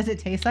carpet. good. Does it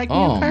taste like new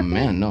carpet? Oh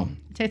man, no.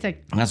 It tastes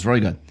like. That's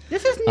really good.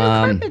 This is new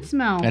carpet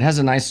smell. It has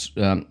a nice.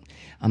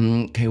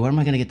 Okay, where am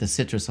I gonna get the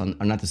citrus on?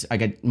 Or not this. I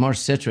get more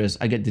citrus.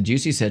 I get the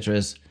juicy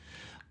citrus,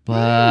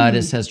 but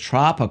it says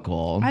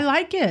tropical. I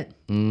like it.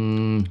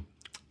 I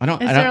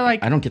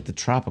don't get the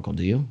tropical.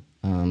 Do you?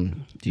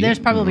 There's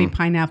probably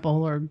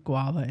pineapple or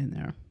guava in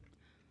there.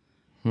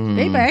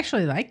 Babe, I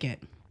actually like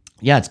it.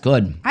 Yeah, it's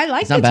good. I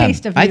like the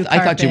taste of new carpet.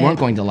 I thought you weren't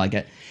going to like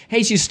it.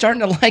 Hey, she's starting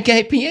to like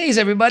IPAs,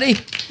 everybody.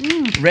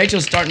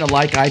 Rachel's starting to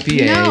like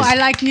IPAs. No, I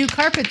like new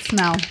carpet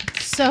smell.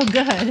 So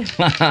good.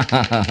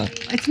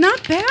 It's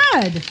not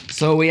bad.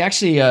 So we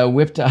actually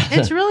whipped out.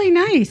 It's really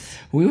nice.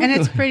 And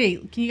it's pretty.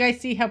 Can you guys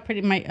see how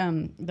pretty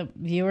the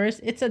viewers?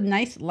 It's a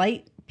nice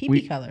light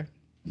pee color.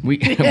 Pee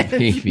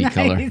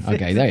color.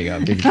 Okay, there you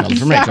go. Pee color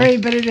from Sorry,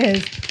 Rachel. but it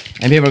is.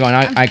 And people are going,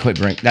 I quit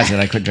drinking. That's it.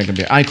 I quit drinking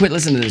beer. I quit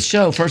listening to the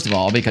show, first of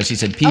all, because she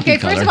said pee-pee color. Okay,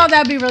 first of all,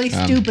 that would be really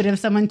stupid if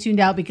someone tuned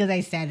out because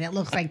I said it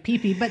looks like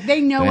pee-pee. But they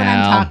know what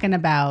I'm talking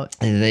about.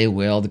 They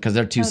will, because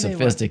they're too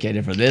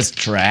sophisticated for this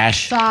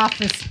trash.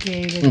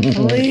 Sophisticated,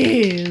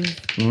 please.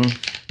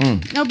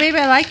 No, baby,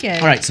 I like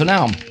it. All right, so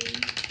now...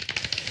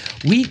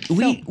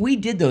 We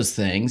did those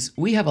things.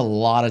 We have a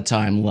lot of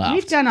time left.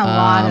 We've done a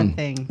lot of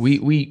things.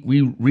 We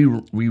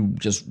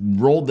just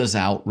rolled this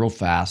out real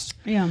fast.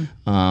 Yeah.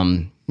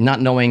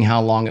 Not knowing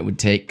how long it would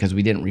take because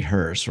we didn't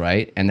rehearse,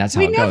 right? And that's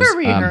how it goes. We never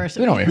rehearse.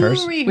 We don't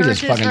rehearse. We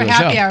just fucking do a show.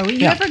 Happy hour.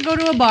 You ever go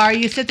to a bar,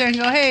 you sit there and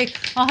go, hey,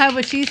 I'll have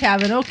what she's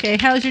having. Okay,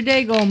 how's your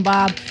day going,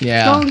 Bob? Yeah.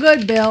 It's going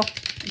good, Bill.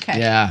 Okay.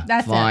 Yeah,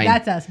 that's fine. It.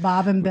 That's us,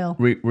 Bob and Bill.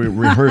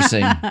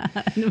 Rehearsing.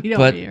 We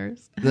don't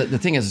rehearse. The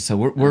thing is, so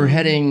we're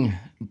heading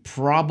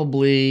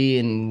probably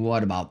in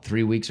about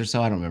 3 weeks or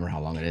so. I don't remember how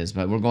long it is,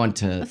 but we're going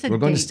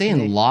to stay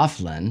in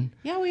Laughlin.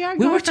 Yeah, we are.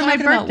 Going for my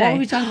birthday. What were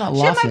we talking about?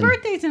 Laughlin. Shit, my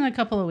birthday's in a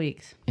couple of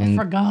weeks. I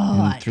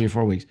forgot. In 3 or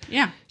 4 weeks.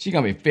 Yeah. She's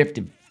gonna be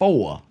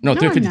 54. No,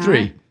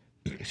 53.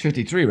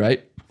 53,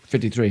 right?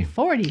 53.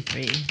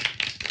 43.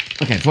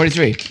 Okay,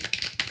 43.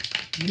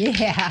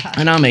 Yeah.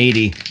 And I'm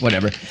 80,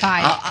 whatever.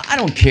 Fine. I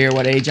don't care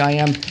what age I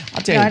am.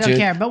 I'll tell you the truth. I don't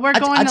care, but we're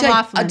going to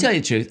Laughlin. I'll tell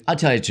you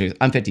the truth.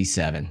 I'm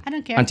 57. I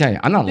don't care. I'm telling you,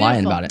 I'm not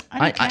lying about it.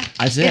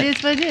 I said it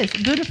is what it is.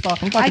 Beautiful.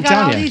 I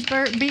got all these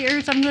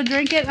beers. I'm going to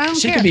drink it. I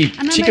don't care.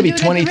 She could be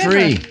 23.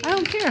 I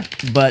don't care.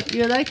 But,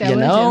 you like that,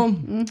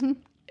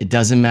 it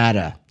doesn't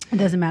matter. It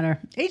doesn't matter.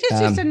 Age is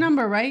just a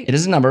number, right? It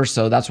is a number,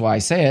 so that's why I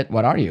say it.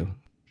 What are you?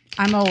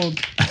 I'm old.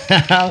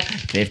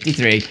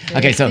 53.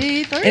 Okay, so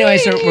anyway,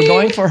 so we're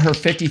going for her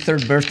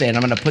 53rd birthday, and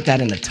I'm going to put that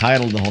in the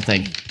title of the whole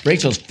thing.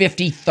 Rachel's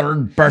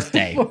 53rd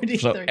birthday. 43.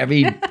 So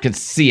everyone can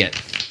see it.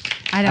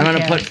 I'm going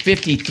to put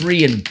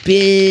 53 in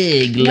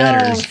big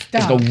letters.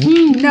 Stop. Go,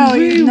 woo, no,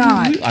 you're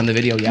not. Woo, on the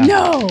video, yeah.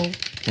 No.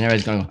 And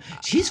everybody's going,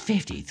 she's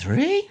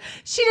 53?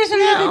 She doesn't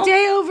look a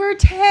day over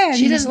 10.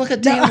 She doesn't look a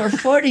day over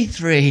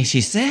 43,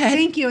 she said.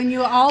 Thank you, and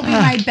you'll all be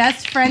my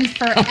best friends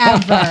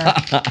forever.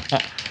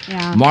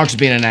 Yeah. Mark's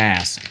being an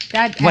ass.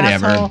 That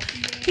whatever. Asshole.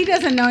 He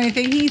doesn't know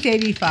anything. He's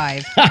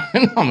 85.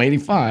 No, I'm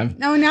 85.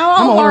 No, now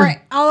all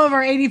of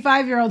our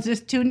 85-year-olds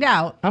just tuned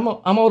out. I'm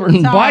older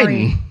than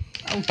Biden.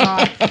 Oh,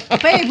 God.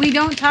 Babe, we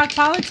don't talk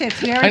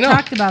politics. We already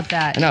talked about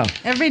that. I know.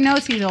 Everybody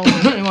knows he's older.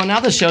 Well,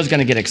 now the show's going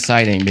to get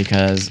exciting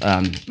because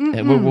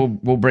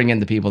we'll bring in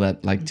the people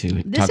that like to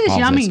talk politics. This is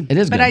yummy. It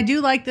is good. But I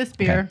do like this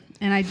beer,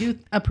 and I do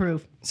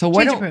approve. So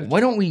why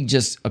don't we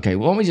just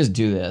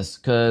do this?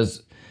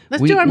 Because...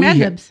 Let's do our Mad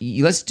Libs.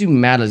 Let's do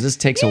Mad Libs. This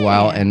takes a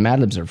while, and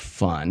Mad Libs are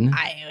fun.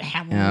 I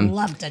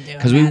love to do it.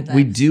 Because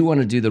we do want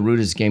to do the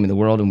rudest game in the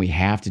world, and we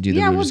have to do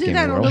the rudest game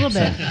in the world. Yeah, we'll do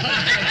that a little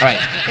bit. All right.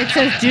 It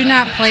says, do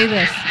not play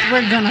this.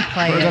 We're going to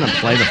play it. We're going to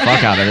play the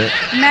fuck out of it.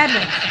 Mad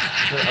Libs.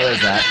 Oh, there's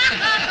that.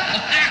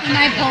 Am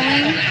I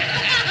pulling?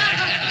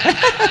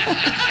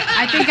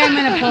 I think I'm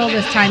going to pull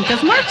this time,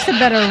 because Mark's a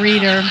better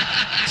reader.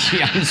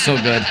 Yeah, I'm so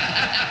good.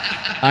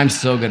 I'm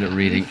so good at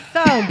reading.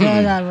 So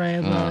good at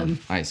reading.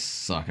 I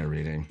suck at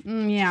reading.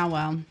 Yeah,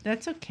 well,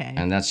 that's okay.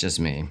 And that's just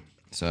me.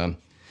 So,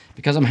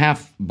 because I'm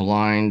half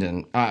blind,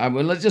 and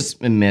let's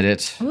just admit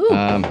it.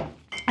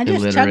 I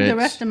just chugged the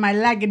rest of my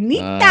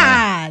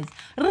Lagunitas.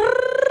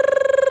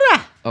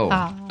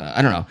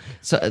 I don't know.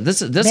 So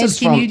this Babe, is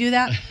from. Can you do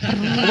that?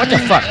 What the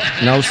fuck?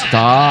 No,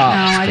 stop. No,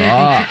 I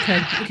didn't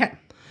think you could. Okay.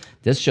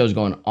 This show's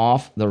going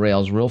off the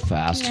rails real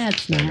fast. Yeah,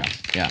 it's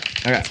not. Yeah.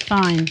 Okay. It's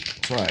fine.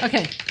 That's right.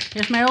 Okay.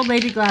 Here's my old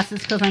lady glasses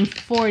because I'm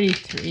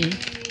 43.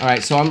 All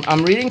right. So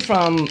I'm reading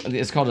from.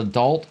 It's called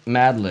Adult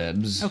Mad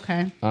Libs.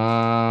 Okay.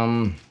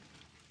 I'm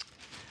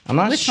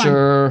not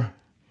sure.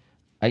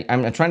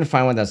 I'm trying to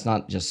find one that's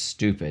not just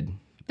stupid.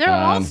 They're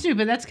all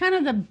stupid. That's kind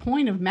of the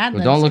point of Mad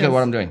Libs. Don't look at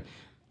what I'm doing.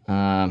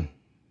 I'm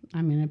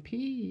gonna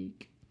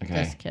peek. Okay.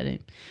 Just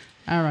kidding.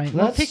 All right.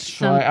 Let's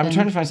try. I'm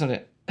trying to find something.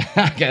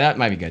 Okay, that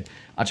might be good.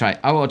 I'll try it.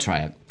 I will try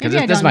it. Because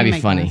this might be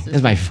funny.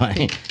 This might be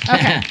funny.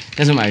 Okay.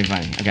 This one might be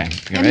funny. Okay.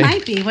 It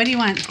might be. What do you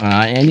want?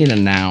 I need a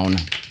noun.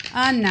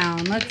 A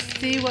noun. Let's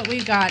see what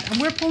we got.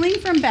 We're pulling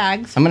from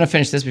bags. I'm going to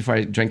finish this before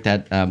I drink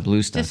that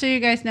blue stuff. Just so you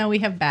guys know, we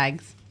have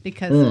bags.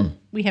 Because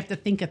we have to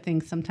think of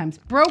things sometimes.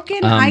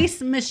 Broken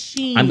Ice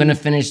Machine. I'm going to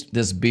finish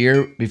this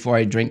beer before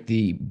I drink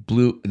the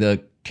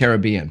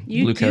Caribbean.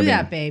 You blue do Caribbean.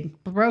 that, babe.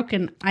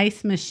 Broken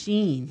Ice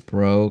Machine.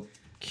 A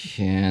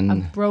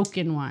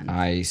broken one.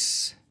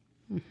 Ice.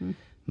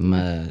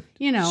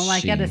 You know,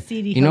 like at a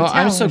CD You know,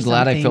 hotel I'm so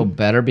glad something. I feel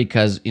better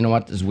because you know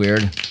what is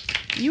weird?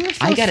 You were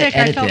so I gotta sick.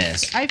 edit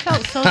this. I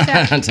felt so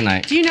sad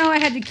tonight. Do you know I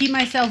had to keep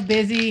myself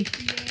busy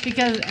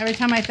because every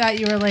time I thought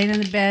you were laying in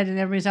the bed and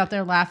everybody's out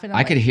there laughing,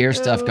 I could hear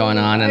stuff going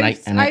on,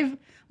 and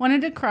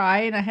wanted to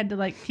cry, and I had to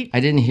like keep. I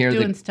didn't hear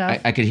doing stuff.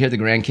 I could hear the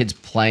grandkids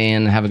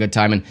playing, have a good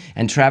time,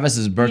 and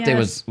Travis's birthday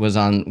was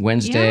on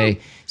Wednesday,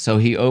 so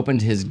he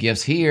opened his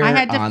gifts here on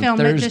Thursday. I had to film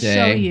it to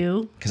show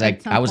you because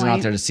I wasn't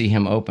out there to see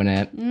him open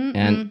it,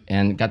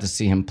 and got to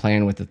see him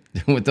playing with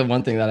the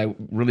one thing that I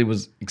really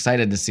was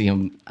excited to see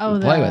him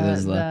play with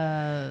is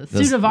the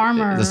suit of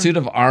armor. The suit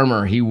of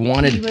armor. He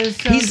wanted. He was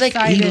so he's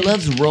excited. Like he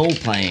loves role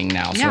playing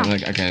now. So I'm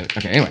like okay.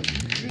 Anyway.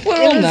 It was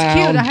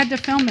cute. I had to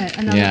film it.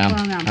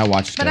 I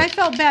watched but it. I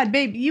felt bad,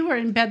 babe. You were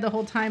in bed the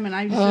whole time, and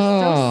I was just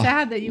so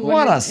sad that you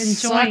weren't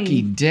enjoying. What a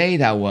sucky day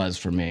that was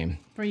for me.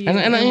 For you,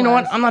 and you know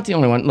what? I'm not the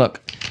only one.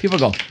 Look, people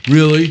go,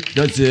 really?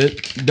 That's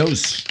it? That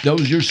was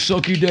your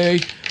sucky day?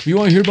 You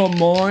want to hear about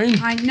mine?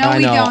 I know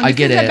we don't. I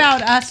get it. It's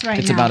about us right now.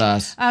 It's about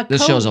us.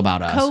 This show's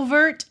about us.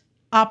 Covert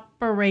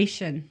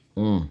operation.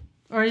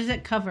 Or is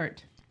it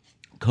covert?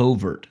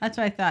 Covert. That's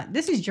what I thought.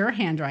 This is your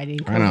handwriting.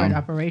 Covert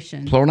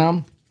operation. Plural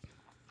noun?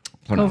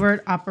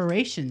 Covert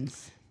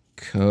operations.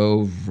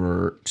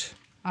 Covert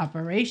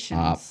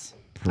operations.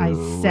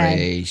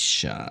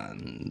 Operations.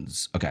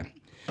 Okay.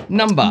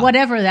 Number.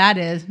 Whatever that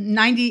is.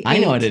 98. I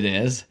know what it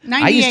is.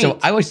 98.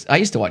 I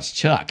used to watch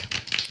Chuck.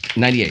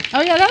 98.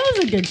 Oh yeah, that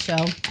was a good show.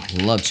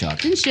 I love Chuck.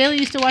 Didn't Shayla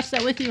used to watch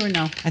that with you or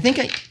no? I don't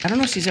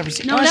know if she's ever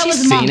seen. No, that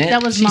was Monk.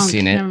 That was Monk. She's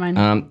seen it. Never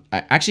mind.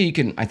 Actually, you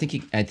can. I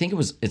think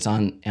it's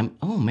on.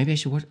 Oh, maybe I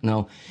should watch.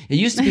 No, it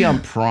used to be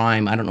on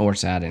Prime. I don't know where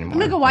it's at anymore. I'm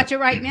gonna go watch it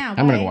right now.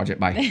 I'm gonna go watch it.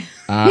 Bye.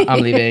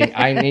 I'm leaving.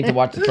 I need to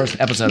watch the first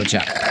episode of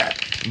Chuck.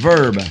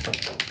 Verb.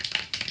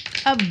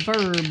 A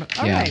verb.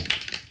 All right.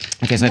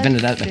 Okay, so I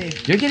finished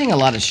that. You're getting a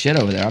lot of shit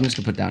over there. I'm just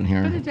gonna put it down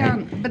here. Put it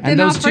down, but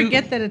then I'll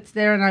forget that it's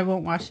there, and I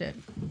won't wash it.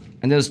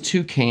 And those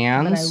two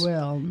cans. But I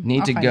will.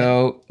 Need to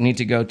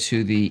go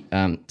to the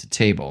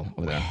table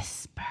over there.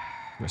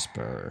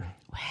 Whisper.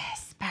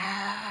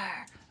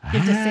 You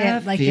have to say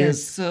it like I feel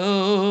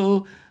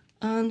so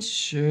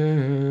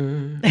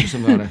unsure.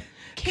 Something about a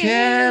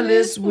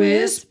careless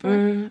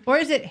whisper. Or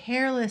is it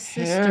hairless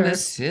sister?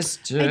 Hairless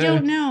sister. I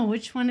don't know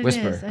which one it is.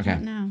 Whisper. I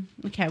don't know.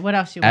 Okay, what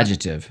else you want?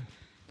 Adjective.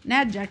 An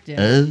adjective.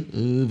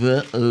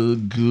 Good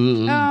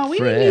we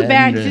need new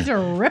bags. These are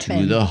ripping.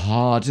 To the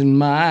heart and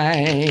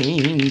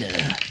mind,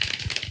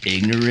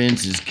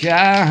 ignorance is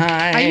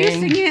kind. Are you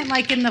singing it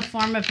like in the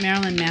form of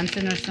Marilyn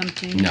Manson or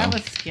something? No. That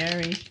was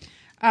scary.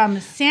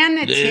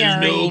 Sanitary.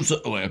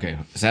 Okay.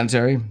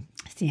 Sanitary.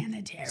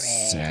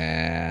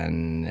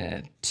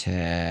 Sanitary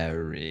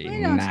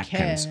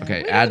napkins.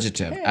 Okay,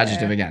 adjective.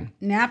 Adjective again.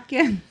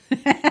 Napkin.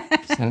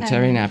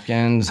 Sanitary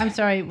napkins. I'm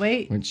sorry,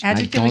 wait. Which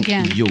adjective I don't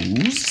again.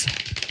 use.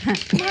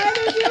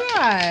 Neither do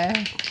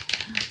I.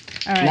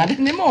 All right. Not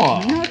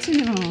anymore. Not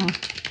anymore.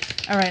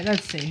 All right,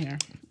 let's see here.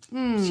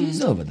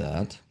 She's over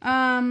that.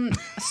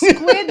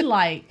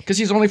 Squid-like. Because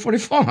she's only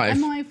 45.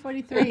 I'm only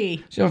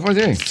 43. She's only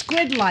 43.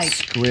 Squid-like.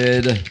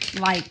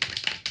 Squid-like.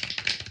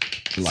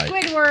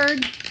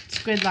 Squidward.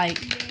 Squid-like.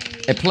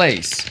 A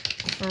place.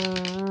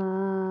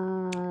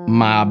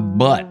 My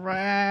butt.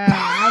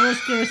 I was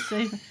going to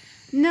say...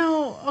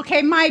 No.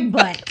 Okay, my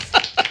butt.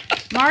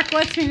 Mark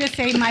wants me to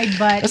say my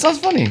butt. That sounds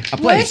funny. A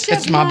place. Worship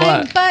it's my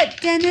butt.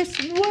 Dennis.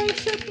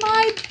 Worship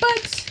my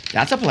butt.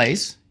 That's a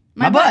place.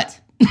 My butt.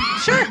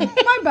 Sure,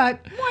 my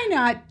butt. Why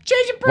not?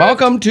 Change it.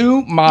 Welcome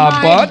to my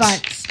butt.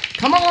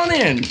 Come on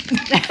in.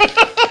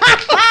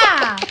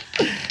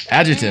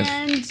 Adjective.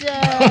 And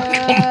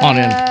come on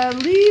in.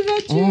 Leave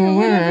it to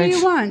whatever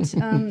you want.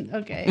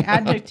 Okay,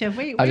 adjective.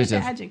 Wait, where's the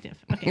adjective?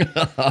 Okay.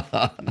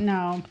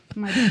 No,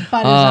 my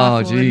butt is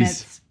off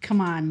limits. Come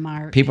on,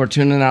 Mark. People are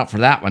tuning out for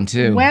that one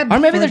too. Or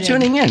maybe they're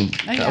tuning in.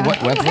 Oh, yeah.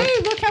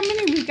 Hey, look how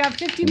many. We've got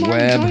 50 more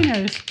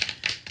joiners.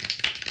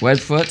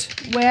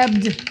 Webfoot.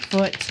 Webbed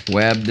foot.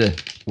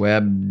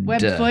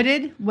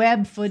 Web-footed.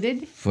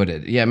 Web-footed.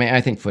 Footed. Yeah, I mean,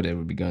 I think footed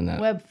would be good in that.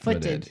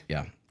 Web-footed.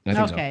 Yeah. I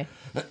think okay.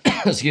 So.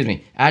 Excuse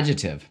me.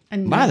 Adjective.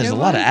 Wow, there's a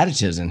lot of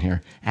adjectives in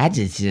here.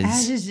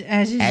 Adjectives.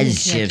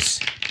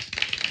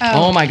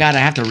 Oh my God, I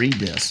have to read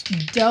this.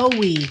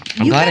 Doughy.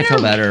 I'm glad I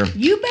feel better.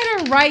 You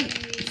better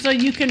write so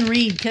you can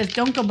read, because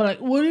don't go like,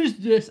 what is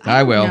this?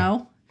 I will.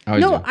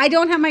 No, I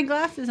don't have my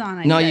glasses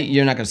on.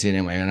 You're not going to see it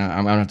anyway. I'm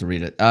going to have to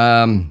read it.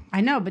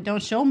 I know, but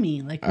don't show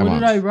me. Like, what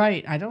did I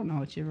write? I don't know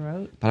what you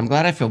wrote. But I'm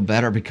glad I feel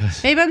better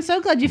because... Babe, I'm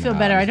so glad you feel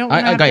better. I don't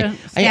want to have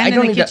to stand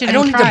in the kitchen and cry.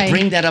 I don't need to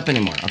bring that up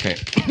anymore. Okay.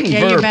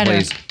 Yeah, Verb, you're better.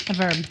 please. A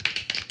verb.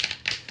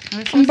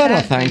 I'm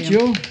better, thank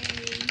you.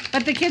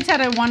 But the kids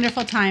had a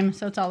wonderful time,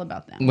 so it's all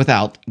about them.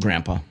 Without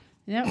Grandpa.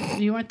 Yep,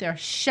 you weren't there.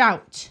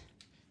 Shout.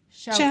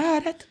 Shout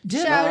at the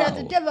devil. Shout at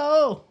the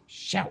devil.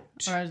 Shout.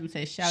 Or I was going to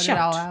say, shout it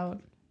all out.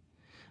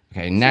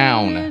 Okay,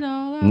 noun.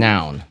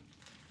 Noun.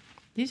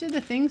 These are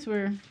the things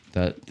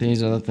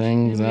These are the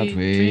things that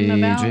we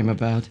dream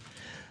about.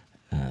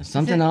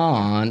 Something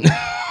on.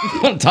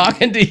 I'm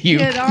talking to you.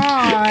 Get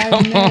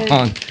on. Come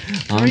on.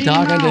 I'm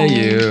talking to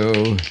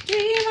you.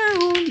 Dream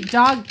on.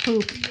 Dog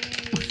poop.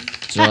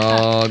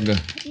 Dog.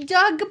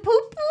 Dog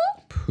poop.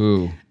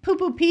 Poo. Poo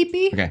poo pee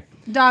pee. Okay.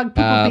 Dog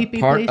poo poo pee pee.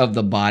 Part of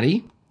the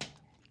body.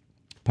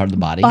 Part of the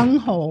body.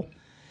 Bunghole.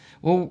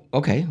 Well,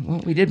 okay.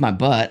 Well, we did my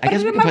butt. I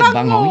guess we can put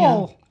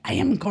bunghole. Yeah. I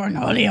am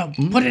Cornholio.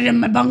 Put it in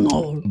my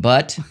bunghole.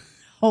 Butt.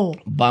 Hole.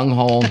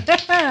 Bunghole.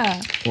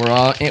 We're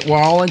all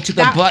into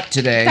the butt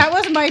today. That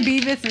was my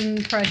Beavis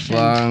impression.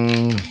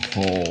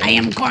 Bunghole. I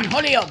am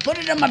Cornholio. Put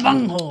it in my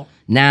bunghole.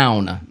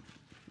 Noun.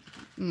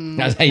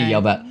 That's how you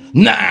yell that.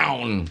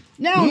 Noun.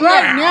 Noun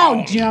right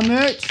now, damn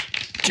it.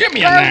 Give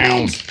me a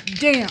noun.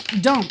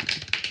 Dump.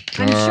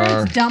 I'm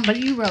sure it's dump, but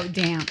you wrote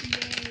damp.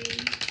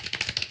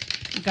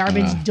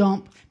 Garbage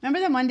dump.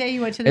 Remember that one day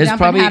you went to the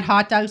dump and had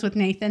hot dogs with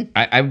Nathan?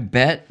 I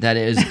bet that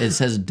it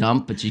says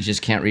dump, but you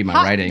just can't read my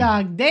writing.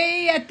 Hot dog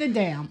day at the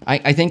damp.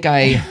 I think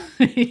I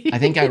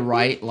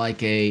write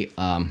like a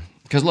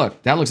because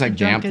look, that looks like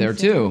damp there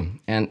too.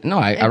 And no,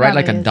 I write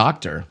like a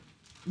doctor.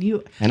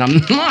 And I'm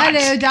not.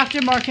 Hello,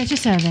 Dr. Mark at your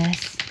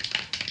service.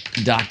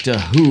 Doctor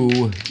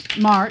Who.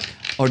 Mark.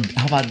 Or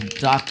how about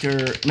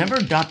Dr. Remember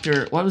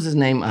Dr. What was his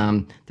name?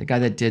 The guy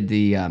that did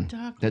the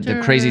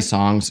crazy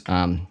songs.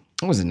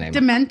 What was his name?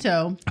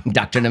 Demento.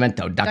 Dr.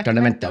 Demento. Dr.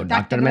 Demento.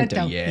 Dr.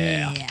 Demento.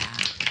 Yeah.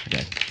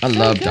 Okay. I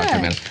love Dr.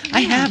 Demento. Yeah.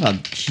 I have a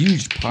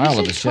huge pile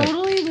of the shit.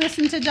 Totally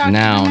listen to Dr.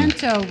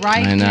 Demento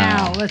right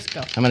now. Let's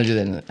go. I'm going to do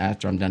that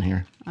after I'm done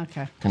here.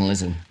 Okay. Kind of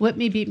listen. Whip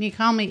me, beat me,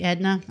 call me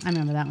Edna. I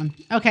remember that one.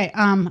 Okay.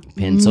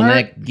 Pencil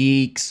neck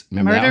geeks.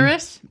 Remember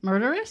Murderous?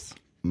 Murderess.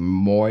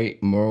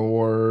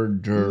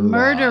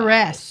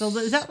 So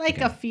is that like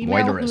a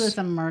female who is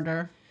a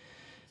murder?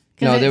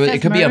 No,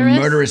 it could be a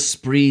murderous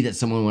spree that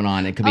someone went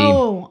on. It could be.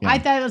 Oh, I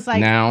thought it was like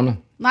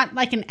noun. Not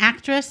like an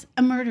actress,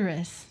 a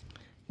murderess.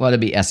 Well,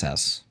 it'd be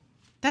SS.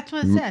 That's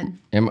what it said.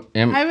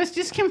 I was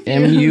just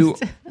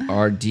confused.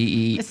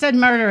 MURDE. It said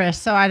murderous,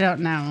 so I don't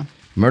know.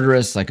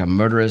 Murderous, like a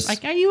murderous.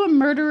 Like, are you a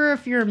murderer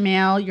if you're a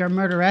male? You're a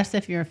murderess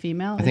if you're a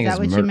female? I think is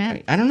that what you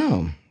meant? I don't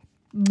know.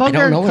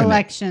 Booger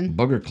collection.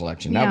 Booger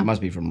collection. That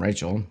must be from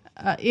Rachel.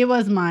 It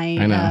was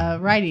my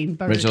writing.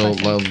 Rachel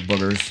loves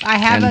boogers. I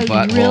have a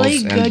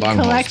really good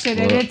collection,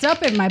 and it's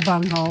up in my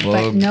bunghole,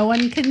 but no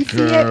one can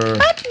see it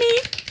but me.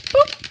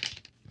 Boop.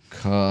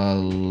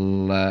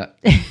 Collection.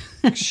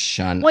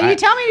 Well, you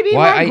tell me to be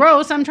more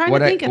gross. I'm trying to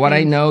think of what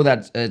I know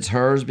that it's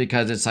hers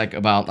because it's like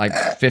about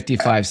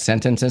 55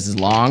 sentences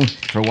long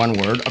for one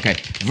word. Okay,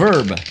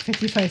 verb.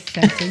 55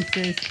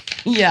 sentences.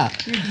 Yeah.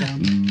 You're dumb.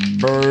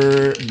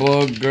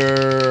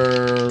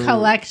 Booger.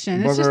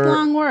 Collection. It's just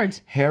long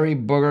words. Hairy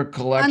booger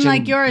collection.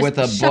 Unlike yours, with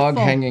a bug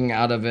hanging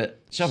out of it.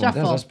 Shuffle.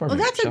 That's perfect. Well,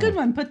 that's a good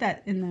one. Put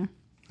that in there.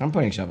 I'm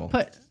putting shovel.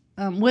 Put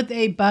with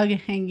a bug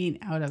hanging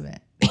out of it.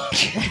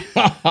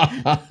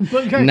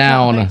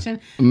 Noun.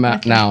 Noun. My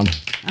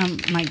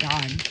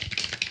God.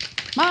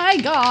 My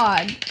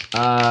God.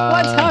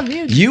 What have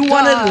you done? You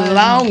wanted a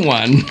long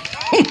one.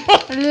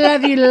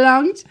 Love you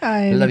long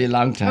time. Love you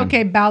long time.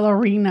 Okay,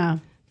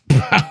 ballerina.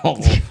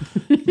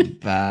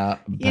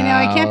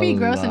 I can't be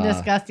gross and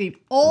disgusting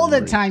all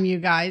the time, you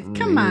guys.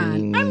 Come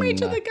on. I'm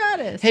Rachel the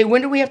Goddess. Hey,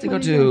 when do we have to go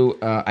to...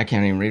 I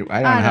can't even read...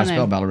 I don't know how to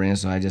spell ballerina,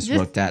 so I just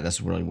wrote that.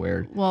 That's really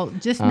weird. Well,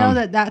 just know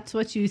that that's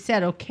what you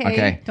said,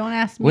 okay? Don't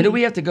ask me. When do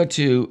we have to go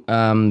to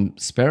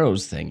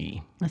Sparrow's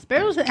thingy?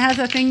 Sparrow's has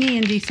a thingy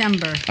in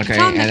December. Okay,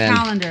 it's on the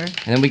calendar.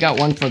 And then we got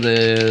one for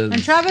the...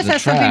 And Travis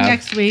has something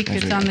next week.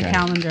 It's on the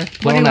calendar.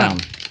 What do you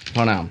want?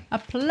 Pronoun. A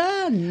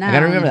pronoun. I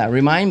gotta remember that.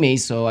 Remind me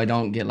so I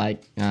don't get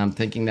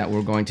thinking that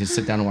we're going to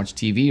sit down and watch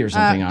TV or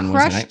something on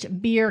Wednesday night.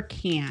 Crushed beer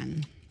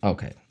can.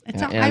 Okay.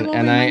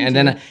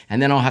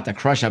 And then I'll have to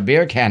crush a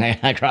beer can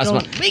across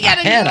my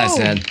head. I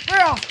said. We're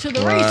off to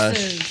the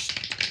races.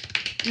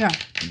 Yeah.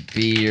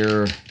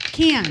 Beer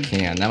can.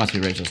 That must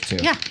be Rachel's too.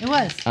 Yeah, it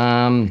was.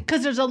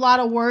 Because there's a lot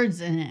of words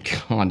in it.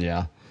 God,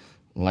 yeah.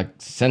 Like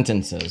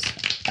sentences.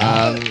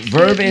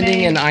 Verb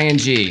ending in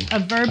ing. A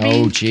verb.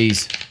 Oh,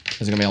 jeez.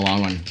 This is going to be a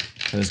long one.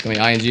 It's going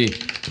to be ing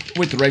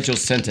with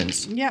Rachel's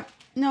sentence. Yep.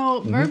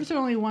 No, verbs are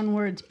only one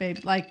words, babe.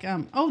 Like,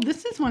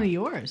 this is one of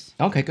yours.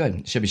 Okay,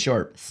 good. Should be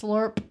short.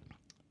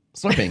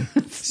 Slurping.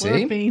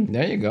 See?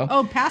 There you go.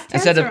 Oh, past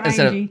tense or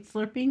ing?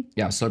 Slurping?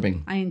 Yeah,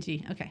 slurping.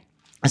 Ing. Okay.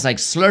 It's like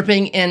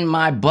slurping in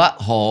my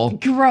butthole.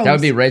 Gross. That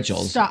would be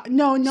Rachel's. Stop.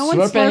 No one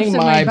slurps in in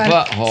my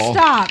butthole.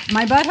 Stop.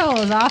 My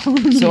butthole is awful.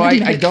 So I'm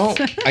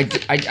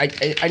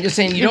just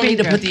saying you don't need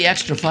to put the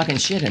extra fucking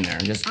shit in there.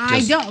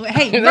 I don't.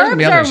 Hey,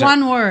 verbs are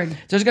one word.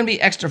 There's going to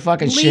be extra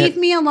fucking shit. Leave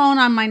me alone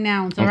on my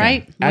nouns, all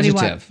right?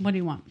 Adjective. What do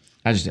you want?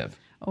 Adjective.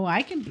 Oh,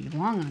 I can be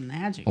long on the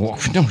adjective. Oh,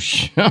 no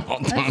shit.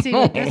 Let's see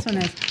what this one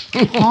is.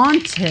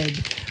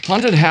 Haunted.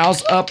 Haunted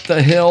house up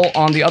the hill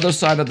on the other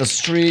side of the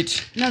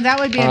street. No, that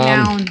would be a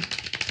noun.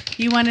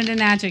 You wanted an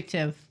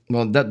adjective.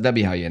 Well, that'd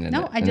be how you ended it.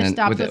 No, I just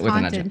stopped with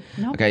haunted.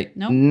 Nope. Okay,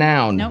 nope.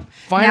 Noun. Nope.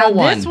 Final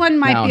one. This one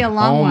might be a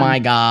long one. Oh my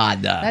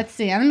God. Let's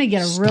see. Let me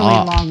get a really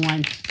long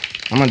one.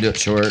 I'm going to do it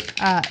short.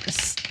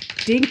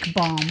 Stink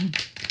bomb.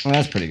 Oh,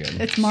 that's pretty good.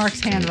 It's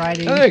Mark's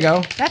handwriting. Oh, there you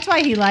go. That's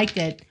why he liked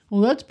it.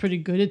 Well, that's pretty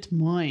good. It's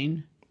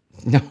mine.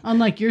 No.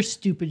 Unlike your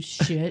stupid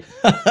shit.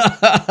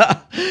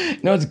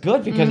 No, it's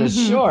good because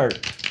it's short.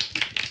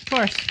 Of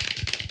course.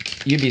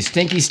 you'd be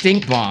stinky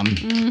stink bomb.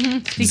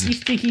 Mm-hmm.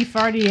 Sticky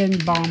farty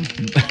and bomb.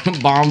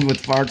 Bombed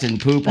with farts and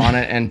poop on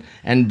it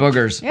and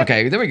boogers. Yep.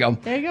 Okay, there we go.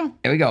 There you go.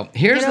 Here we go.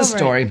 Here's the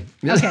story.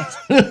 Okay.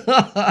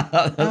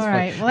 All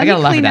right. Well, I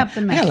gotta laugh clean at up that.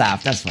 the mess. I gotta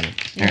laugh. That's funny.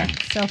 Yeah,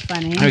 so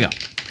funny. Here we go.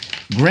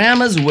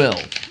 Grandma's will.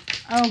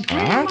 Oh,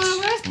 Grandma,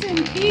 rest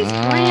in peace,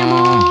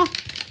 Grandma.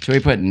 Should we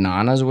put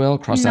Nana's will?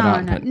 Cross that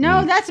out.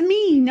 No, that's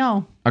me.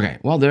 No. Okay.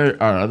 Well, there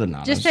are other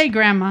Nanas. Just say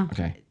Grandma.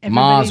 Okay.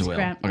 Everybody's Ma's will.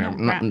 Okay.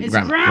 No, it's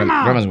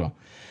Grandma. Grandma's will.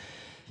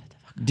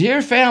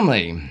 Dear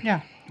family.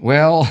 Yeah.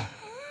 Well,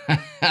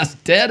 as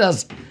dead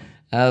as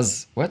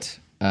what?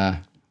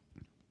 Don't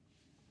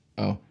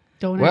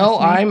well,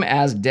 I'm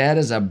as dead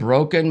as a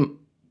broken.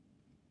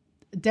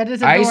 Dead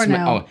as a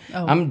doornail.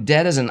 I'm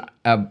dead as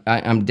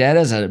I'm dead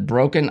as a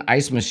broken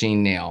ice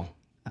machine nail.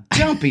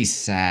 Don't be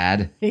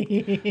sad.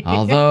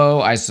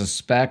 Although I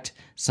suspect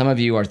some of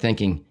you are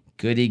thinking,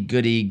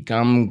 goody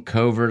gum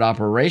covert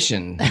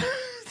operation.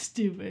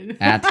 Stupid.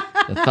 At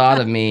the thought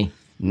of me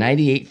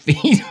 98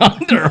 feet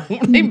under.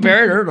 They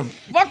buried her the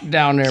fuck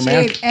down there,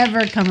 man. She ain't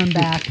ever coming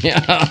back. Yeah.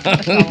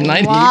 That's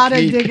a lot of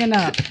digging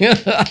up.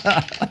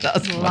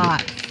 That's a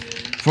lot.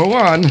 For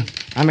one,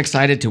 I'm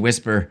excited to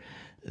whisper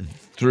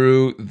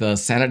through the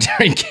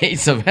sanitary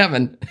gates of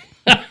heaven.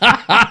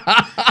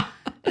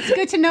 It's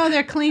good to know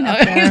they're clean up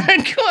there.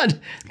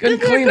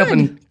 Good clean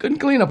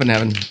up in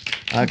heaven.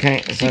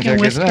 Okay, so you can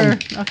whisper.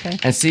 Okay.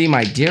 And see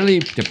my dearly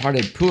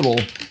departed poodle,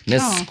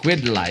 Miss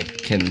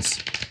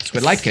Squidlikins.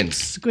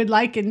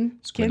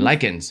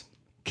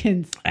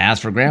 As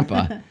for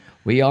Grandpa,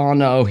 we all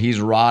know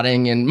he's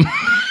rotting in. Did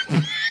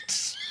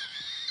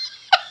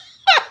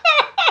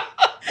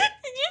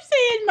you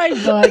say in my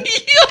butt?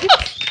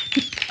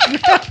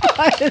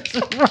 Grandpa is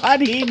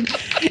rotting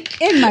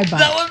in my butt.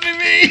 That would be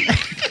me.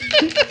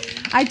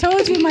 I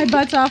told you my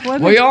butt's off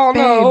limits. We all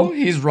know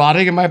he's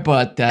rotting in my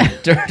butt,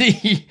 that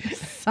dirty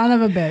son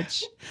of a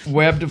bitch.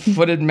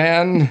 Webbed-footed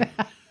man.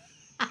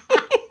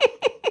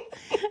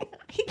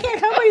 He can't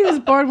help it. He was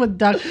born with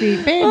duck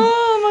feet. Babe,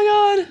 oh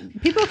my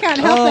God. People can't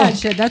help that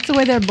shit. That's the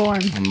way they're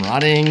born. I'm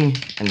rotting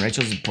in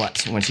Rachel's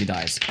butt when she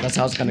dies. That's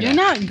how it's going to go. You're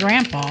not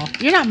Grandpa.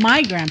 You're not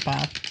my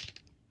Grandpa.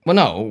 Well,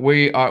 no.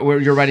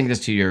 You're writing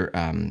this to your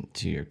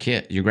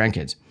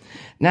grandkids.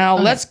 Now,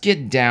 let's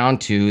get down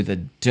to the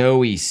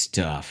doughy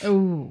stuff.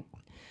 Ooh,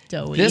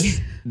 doughy.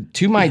 This,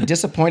 to my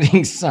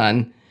disappointing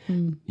son,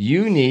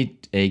 you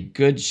need a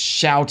good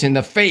shout in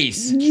the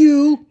face.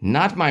 You.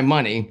 Not my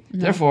money.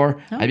 No.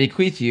 Therefore, I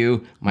bequeath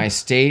you my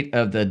state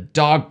of the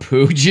dog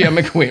poo gym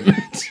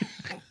equipment.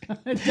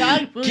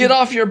 Dog poo. Get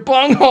off your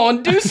bunghole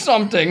and do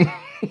something.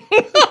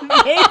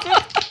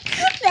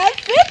 That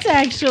fits,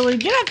 actually.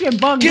 Get off your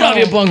bunghole. Get off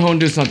your bunghole and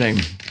do something.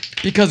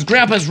 Because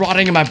Grandpa's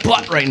rotting in my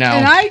butt right now.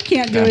 And I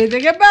can't do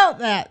anything about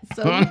that.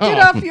 So get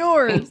off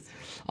yours.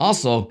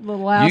 Also,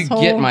 you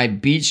get my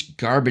beach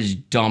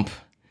garbage dump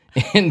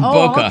in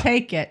Boca. I'll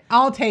take it.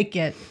 I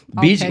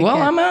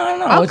don't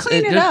know. I'll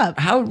clean it up.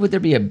 How would there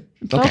be a...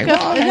 Okay,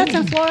 that's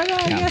in Florida.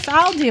 I guess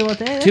I'll deal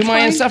with it. To my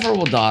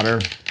insufferable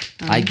daughter,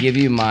 I give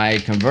you my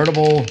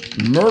convertible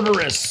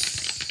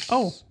murderous.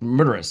 Oh.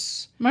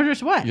 Murderous.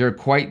 Murderous what? You're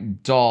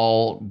quite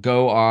dull.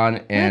 Go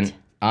on and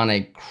on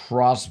a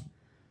cross...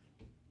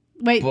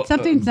 Wait,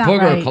 something's not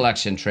booger right.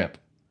 collection trip.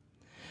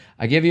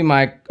 I give you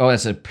my... Oh,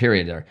 that's a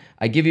period there.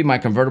 I give you my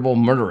convertible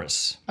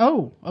murderous.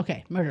 Oh,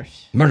 okay.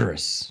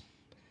 Murderous.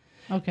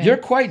 Okay. You're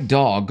quite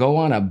dull. Go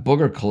on a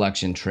booger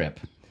collection trip.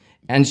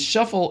 And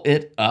shuffle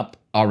it up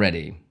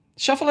already.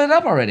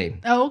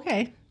 Oh,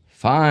 okay.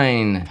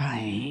 Fine.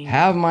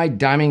 Have my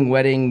diamond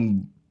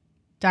wedding...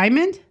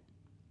 Diamond?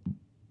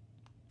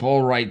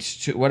 Bull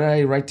right. What did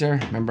I write there?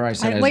 Remember I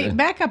said... Wait,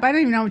 back up. I don't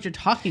even know what you're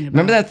talking about.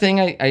 Remember that thing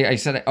I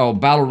said? Oh,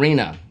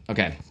 ballerina.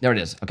 Okay, there it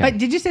is. Okay. But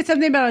did you say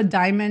something about a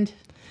diamond?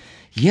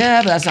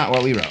 Yeah, but that's not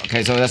what we wrote.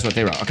 Okay, so that's what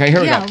they wrote. Okay, here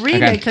we go. Yeah,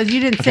 read it, because you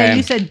didn't say,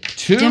 you said...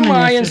 To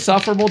my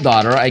insufferable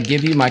daughter, I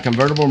give you my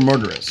convertible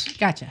murderess.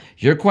 Gotcha.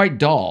 You're quite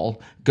dull.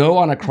 Go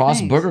on a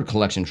cross-burger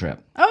collection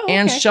trip. Oh, okay.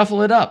 And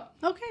shuffle it up.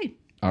 Okay.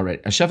 All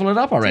right, shuffle it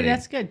up already. See,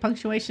 that's good.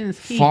 Punctuation is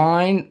key.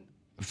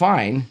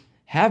 Fine.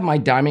 Have my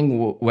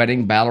diamond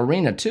wedding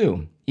ballerina,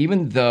 too.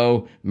 Even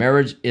though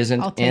marriage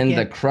isn't in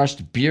the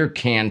crushed beer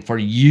can for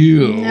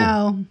you.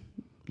 No.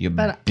 You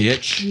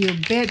bitch. You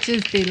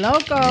bitches be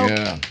loco.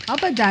 Yeah. I'll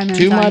put diamonds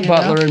to on my you,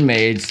 butler though. and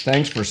maids,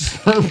 thanks for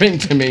serving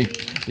to me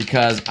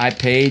because I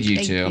paid you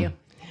to. You.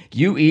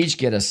 You each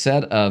get a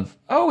set of...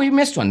 Oh, we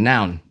missed one.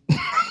 Noun.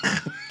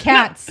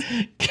 Cats.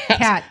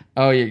 Cat.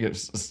 Oh, you get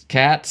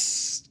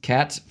cats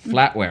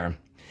flatware.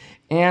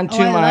 And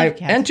to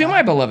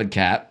my beloved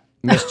cat,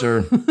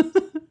 Mr.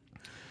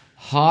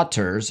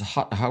 Hotters.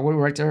 What do we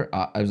write there?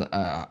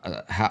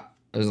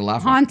 It was a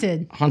laugh.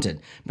 Haunted.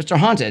 Mr.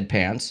 Haunted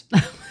Pants.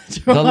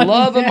 The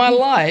love of my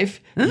life.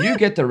 You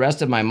get the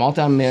rest of my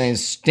multi-million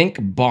stink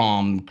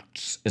bomb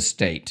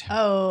estate.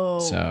 Oh.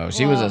 So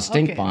she was a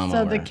stink bomb.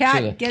 So the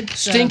cat gets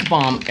stink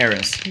bomb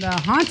heiress. The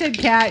haunted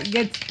cat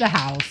gets the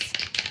house.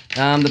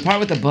 The part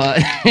with the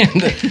butt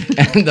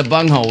and the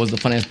bunghole was the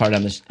funniest part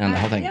on the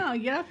whole thing. Yeah,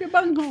 get off your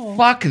bunghole.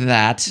 Fuck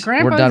that.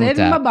 Grandpa's We're done with in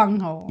that. my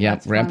bunghole.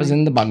 Yep, Grandpa's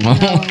in the bunghole.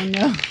 Oh,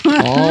 no.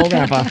 Oh,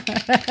 Grandpa.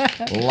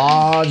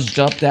 Lodged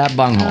up that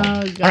bunghole.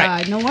 Oh, God.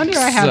 Right. No wonder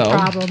I have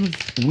problems.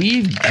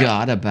 We've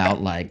got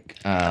about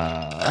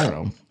I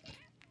don't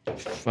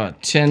know,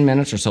 10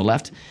 minutes or so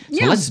left.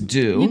 So let's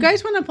do... You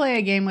guys want to play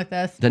a game with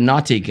us? The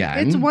naughty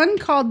game. It's one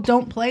called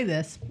Don't Play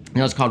This.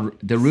 No, it's called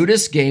The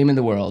Rudest Game in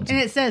the World. And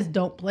it says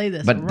Don't Play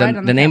This. But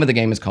the name of the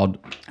game is called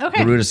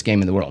The Rudest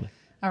Game in the World.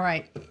 All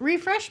right.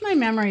 Refresh my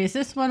memory. Is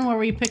this one where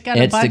we pick out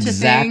a bunch of things? It's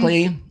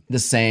exactly the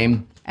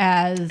same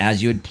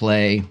as you would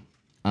play...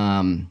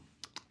 that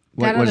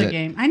other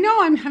game. I know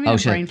I'm having a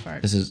brain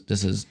fart. This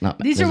is not...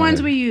 These are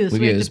ones we use.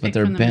 We use, but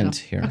they're bent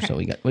here. Okay.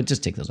 So we'll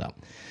just take those out.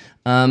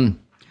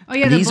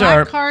 The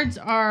black cards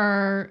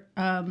are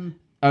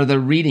the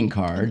reading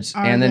cards,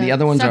 and then the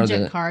other ones are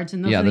the cards,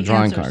 and those are the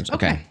drawing answers. cards.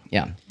 Okay,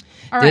 yeah.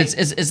 All right.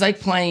 It's like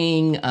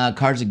playing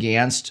Cards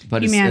Against,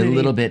 but Humanity. It's a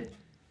little bit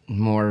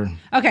more.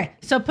 Okay,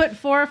 so put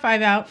 4 or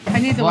 5 out. I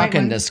need the white one.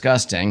 Fucking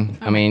disgusting.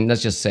 I mean,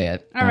 let's just say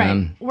it. All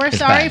right. We're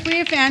sorry if we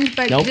offend,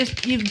 but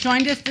you've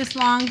joined us this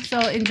long,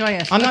 so enjoy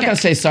us. I'm not gonna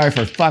say sorry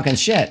for fucking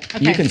shit.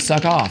 Okay. You can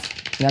suck off.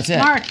 That's it.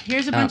 Mark,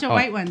 here's a bunch of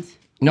white ones.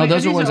 No,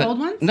 those are ones old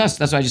ones? No, that's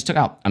what I just took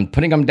out. I'm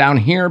putting them down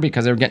here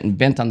because they're getting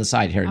bent on the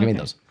side. Here, give me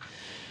those.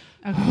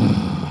 Okay.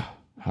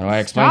 How do I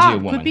explain to you,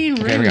 woman? Quit being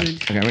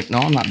rude. Okay, no,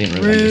 I'm not being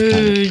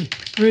rude.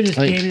 Rudest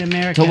game in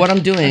America. So what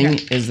I'm doing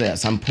is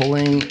this. I'm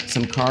pulling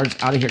some cards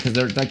out of here because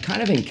they're like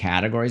kind of in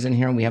categories in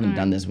here, and we haven't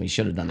done this. We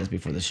should have done this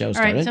before the show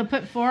started. All right, so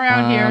put 4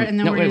 out here, and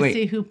then we're going to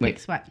see who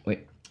picks what.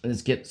 Wait,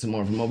 let's get some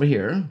more from over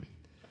here.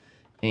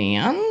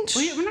 And...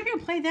 we're not going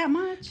to play that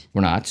much.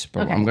 We're not,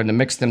 but I'm going to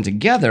mix them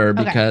together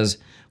because...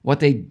 What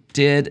they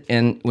did,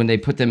 and when they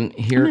put them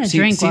here,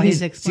 see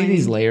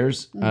these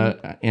layers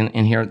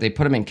in here. They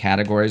put them in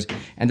categories,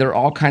 and they're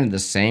all kind of the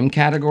same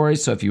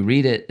categories. So if you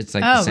read it, it's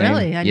like the same. Oh,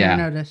 really? I didn't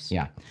notice.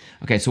 Yeah.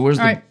 Okay. So where's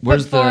the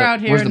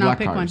black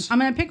cards? I'm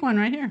gonna pick one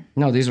right here.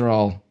 No, these are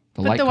all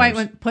the light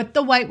cards. Put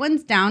the white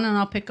ones down, and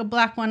I'll pick a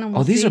black one.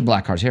 And these are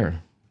black cards here.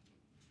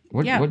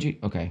 What'd you?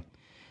 Okay.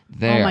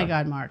 There. Oh my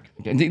God, Mark.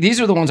 These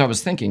are the ones I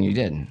was thinking you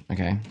did.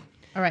 Okay.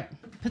 All right.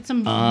 Put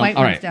some white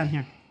ones down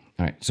here.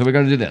 All right, so we're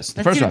going to do this.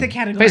 Let's see what the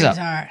categories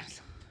are.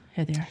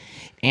 Here they are.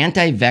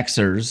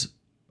 Anti-vaxxers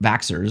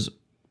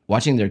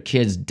watching their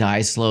kids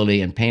die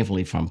slowly and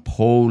painfully from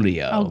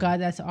polio. Oh, God,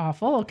 that's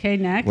awful. Okay,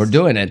 next. We're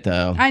doing it,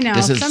 though. I know.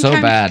 This is so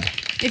bad.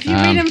 If you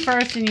read them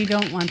first and you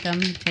don't want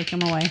them, take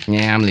them away.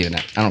 Yeah, I'm leaving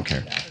it. I don't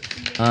care.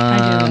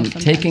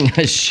 Taking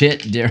a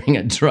shit during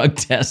a drug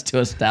test to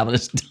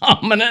establish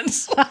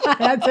dominance.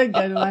 That's a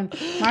good one.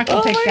 Mark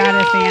will take that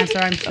as the answer,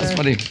 I'm sure. That's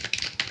funny.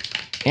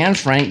 Anne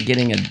Frank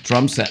getting a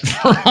drum set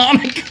for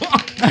Hanukkah.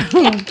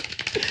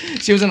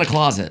 She was in a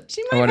closet.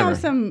 She might have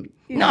some...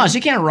 No,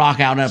 she can't rock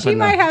out up. She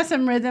might have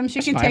some rhythm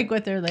she can take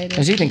with her later.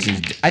 I think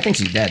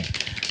she's dead.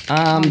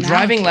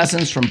 Driving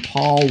lessons from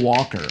Paul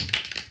Walker.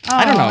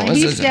 I don't know.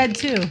 He's dead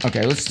too.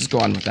 Okay, let's just go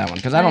on with that one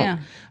because I don't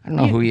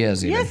know who he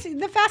is either. Yes,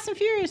 the Fast and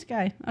Furious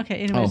guy. Okay,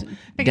 anyways.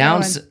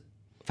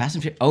 Fast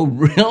and Furious. Oh,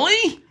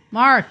 really?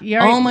 Mark, you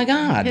already oh my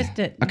God! Missed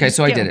it. Okay,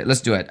 so I did it.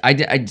 Let's do it. I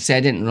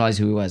didn't realize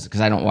who he was because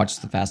I don't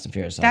watch the Fast and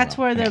Furious. That's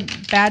where the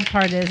bad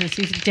part is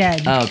he's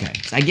dead. Oh, okay,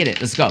 so I get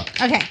it. Let's go.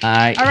 Okay. All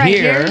right.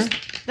 Here's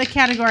the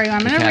category.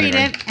 I'm going to read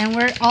it, and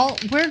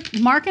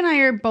Mark and I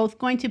are both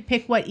going to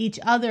pick what he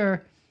thinks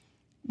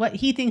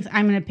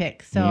I'm going to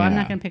pick. So I'm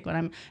not going to pick what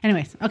I'm.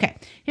 Anyways, okay.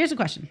 Here's the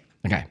question.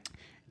 Okay.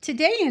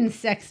 Today in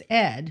sex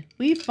ed,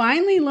 we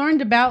finally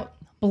learned about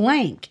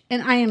blank,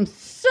 and I am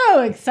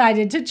so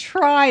excited to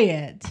try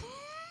it.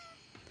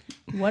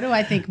 What do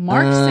I think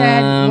Mark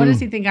said? What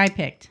does he think I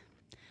picked?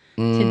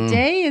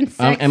 Today in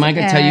sex am I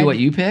going to tell you what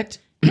you picked?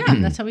 Yeah,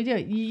 that's how we do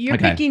it. You're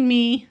picking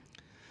me.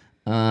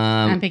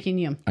 I'm picking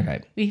you.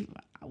 Okay. We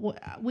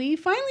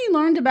finally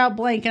learned about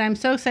blank, and I'm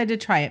so excited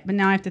to try it. But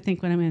now I have to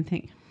think what I'm going to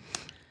think.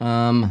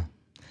 God,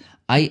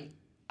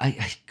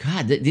 none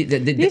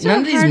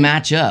of these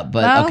match up.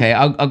 But okay,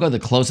 I'll go the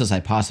closest I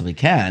possibly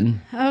can.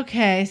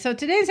 Okay, so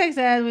today's sex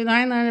ed, we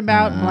learned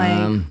about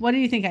blank. What do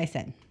you think I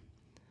said?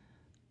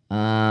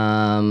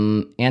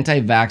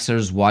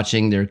 Anti-vaxxers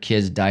watching their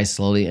kids die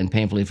slowly and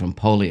painfully from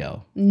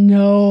polio.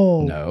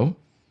 No.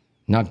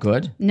 Not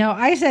good? No,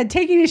 I said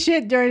taking a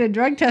shit during a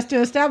drug test to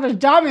establish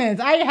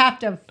dominance. I have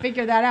to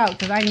figure that out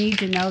because I need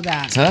to know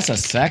that. So that's a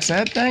sex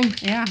ed thing?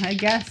 Yeah, I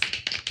guess.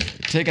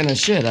 Taking a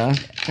shit, huh?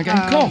 Okay,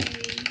 cool.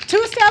 To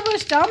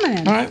establish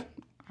dominance. All right.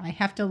 I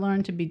have to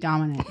learn to be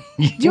dominant.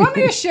 Do you want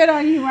me to shit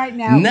on you right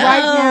now? No,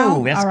 right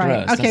now? That's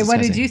gross. Okay, that's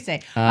what did you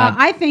say?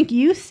 I think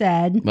you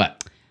said...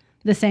 What?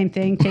 The same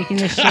thing, taking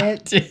a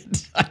shit.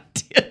 I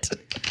did.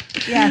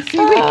 Yeah. See,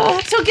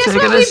 so guess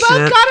what? We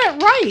both got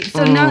it right.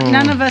 So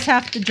none of us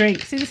have to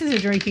drink. See, this is a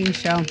drinking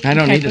show. I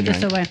don't need to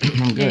drink. Put this away.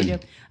 I'm good. Yeah, you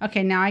do.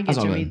 Okay, now I get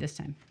to read this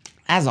time.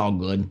 That's all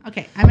good.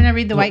 Okay, I'm going to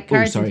read the white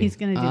cards, and he's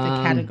going to do the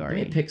category.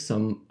 Let me pick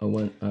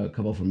a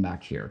couple from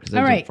back here because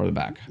they're further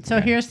back.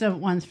 So here's the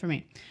ones for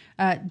me.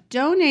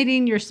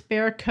 Donating your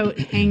spare coat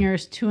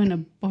hangers to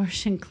an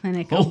abortion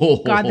clinic. Oh. Oh,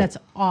 God, that's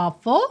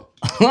awful.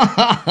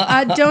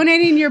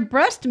 Donating your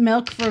breast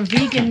milk for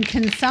vegan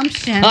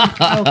consumption.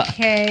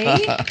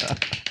 Okay.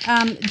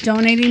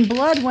 Donating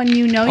blood when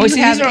you know you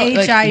have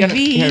HIV.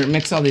 Here,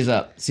 mix all these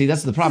up. See,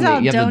 that's the problem.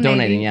 all You have the donating.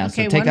 donating. Yeah.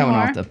 Okay, so take that one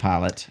more. off the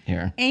palette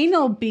here.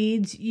 Anal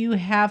beads you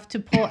have to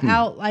pull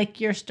out like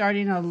you're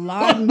starting a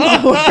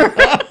lawnmower.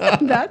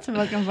 That's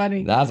fucking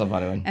funny. That's a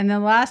funny one. And the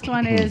last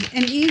one is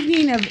an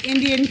evening of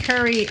Indian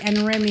curry and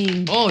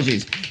rimming. Oh,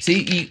 geez.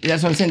 See,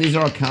 that's what I'm saying. These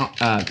are all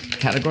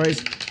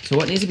categories. So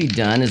what needs to be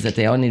done is that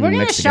they all need to We're be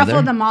gonna mixed together.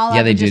 shuffle them all up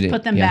Yeah, they and do. just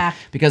put them back.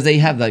 Because they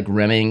have like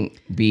rimming,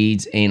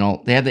 beads,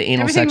 anal. They have the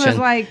anal Everything was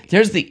section. like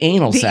There's the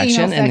anal the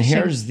section, anal and section.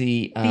 here's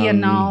the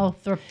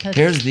Anthropos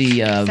here's the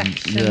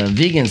section.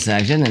 vegan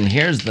section, and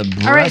here's the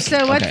breast. All right,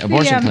 so what's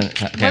abortion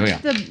clinic. Okay,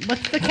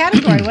 what's the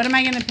category? What am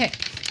I going to pick?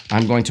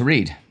 I'm going to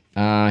read.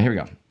 Here we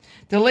go.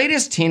 The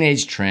latest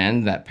teenage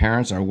trend that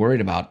parents are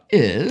worried about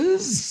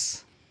is.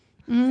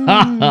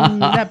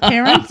 That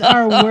parents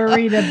are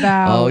worried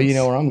about. Oh, you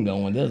know where I'm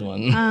going with this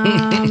one.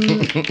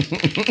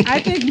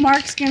 I think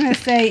Mark's going to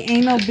say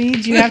anal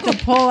beads you have to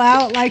pull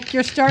out like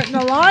you're starting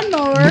a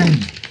lawnmower.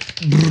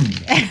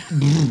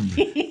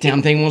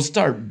 Damn thing won't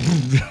start.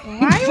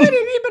 Why would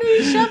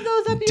anybody shove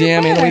those up your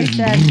Damn butt? anal I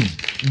said.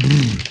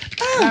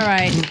 All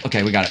right.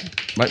 Okay, we got it.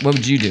 What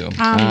would you do?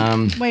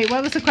 Wait,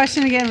 what was the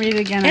question again? Read it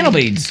again. Anal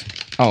beads.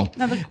 Oh,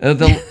 That's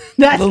the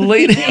the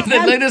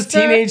latest answer.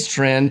 teenage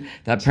trend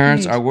that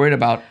parents are worried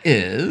about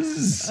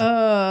is.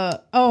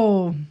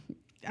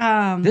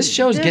 This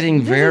show's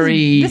getting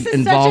very this is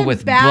involved such a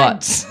with bad-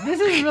 butts. This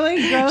is really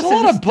gross. There's a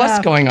lot and of butts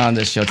stuff. going on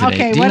this show today.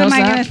 Okay, Do you what am notice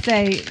I that? going to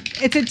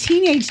say? It's a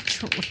teenage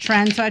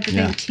trend, so I have to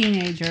Yeah. think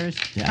teenagers.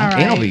 Yeah, All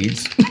right. anal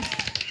beads.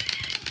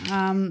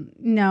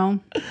 No.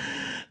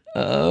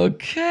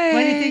 Okay.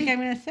 What do you think I'm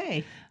going to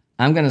say?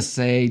 I'm going to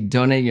say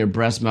donate your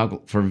breast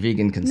milk for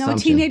vegan consumption. No,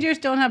 teenagers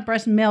don't have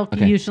breast milk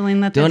Okay. usually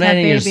and let them have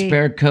Donating your baby.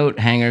 spare coat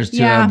hangers to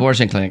Yeah. an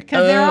abortion clinic.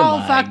 Because they're Oh all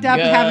my fucked up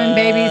having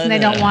babies and they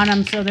don't God. want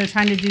them, so they're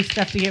trying to do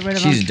stuff to get rid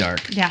of them. She's dark.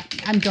 Yeah,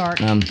 I'm dark.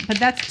 But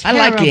that's I terrible.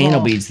 like the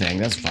anal beads thing.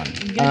 That's fun.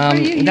 for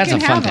you. You That's can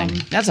a fun have thing.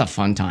 them. That's a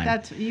fun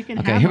time. You can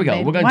Okay, have here we them, go.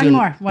 babe. We're gonna one do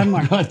more.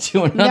 We're gonna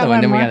do We another got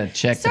one. Then we more. gotta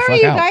check Sorry, the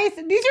fuck you out. guys.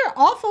 These are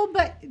awful,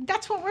 but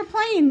that's what we're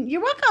playing.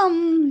 You're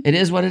welcome. It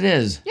is what it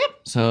is. Yep.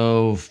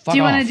 So fuck Do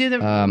you off. want to do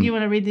the? you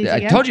want to read these I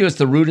again? told you it's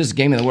the rudest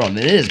game in the world.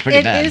 It is pretty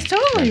It bad. is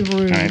totally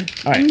rude. All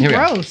right, And here we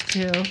go. gross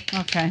too.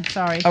 Okay,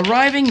 sorry.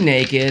 Arriving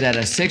naked at a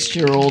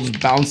 6-year-old's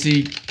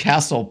bouncy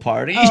castle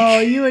party. Oh,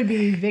 you would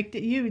be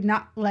evicted. You would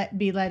not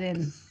be let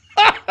in.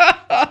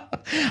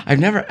 I've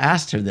never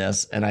asked her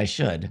this, and I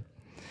should.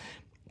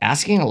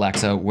 Asking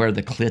Alexa where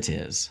the clit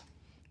is.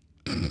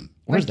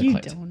 Where's the you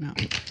clit? don't know.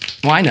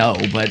 Well, I know,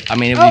 but I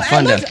mean, it'd be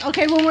fun to.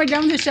 Okay, when we're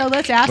done with the show,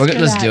 let's ask her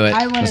Let's that. do it.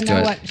 I want Let's to do know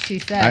it. what she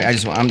said.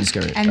 I'm just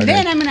curious. And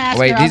then I'm gonna ask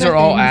Wait, her these other are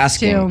all things,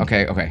 asking. too.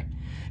 Okay.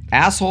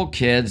 Asshole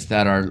kids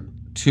that are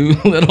too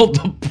little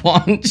to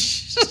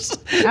punch. There's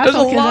a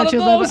Asshole kids lot are of too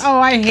those. little. Oh,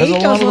 I hate There's a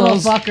lot those of little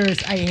those.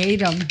 fuckers. I hate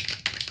them.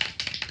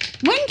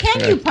 When can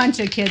Yeah. you punch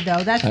a kid,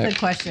 though? That's the Right.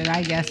 question,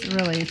 I guess,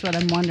 really, is what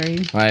I'm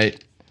wondering.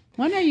 Right.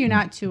 When are you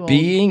not too old?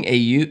 Being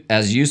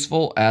as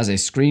useful as a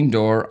screen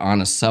door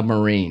on a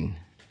submarine.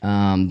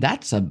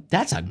 That's a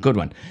good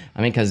one.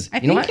 I mean, because I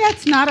you know think what?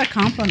 that's not a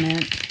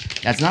compliment.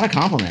 That's not a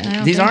compliment. I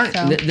don't These think aren't.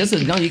 so. This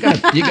is no. You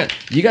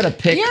gotta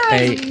pick You're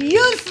a. as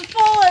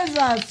useful as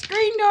a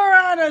screen door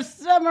on a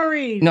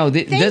submarine. No,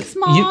 Thanks,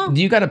 Mom.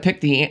 you got to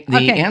pick the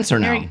answer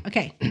now.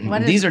 Okay.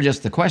 What is These are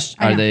just the question.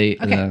 I Are know. they?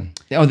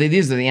 Okay.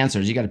 These are the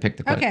answers. You got to pick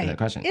the Okay.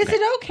 question. Is Okay.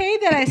 it okay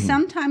that I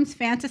sometimes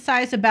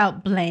fantasize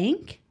about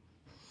blank?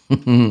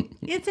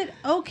 Is it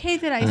okay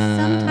that I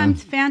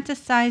sometimes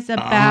fantasize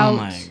about Oh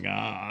my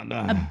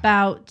god.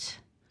 about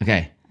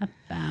Okay.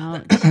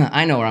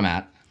 I know where I'm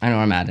at.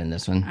 In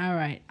this one. all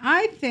right.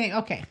 I think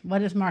okay.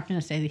 What is Mark going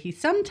to say? That he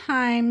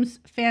sometimes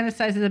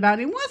fantasizes about.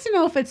 He wants to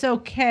know if it's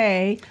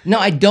okay. No,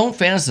 I don't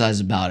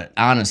fantasize about it,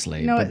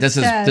 honestly. No, but it this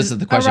says, is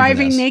the question.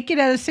 Arriving for this. naked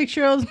at a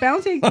 6-year-old's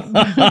bouncing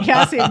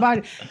castle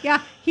body.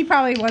 Yeah, he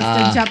probably wants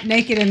to jump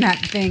naked in that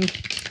thing.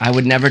 I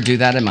would never do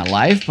that in my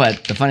life,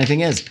 but the funny thing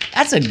is,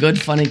 that's a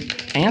good, funny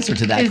answer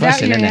to that Is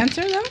question. that your isn't it?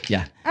 answer though?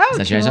 Yeah. Oh, Is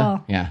that your answer?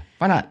 cool. Yeah.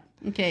 Why not?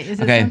 Okay. Is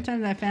it Okay.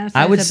 sometimes I fantasize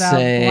I would about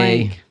say,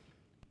 blank?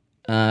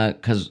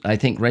 because I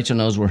think Rachel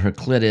knows where her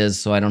clit is,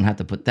 so I don't have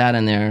to put that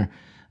in there.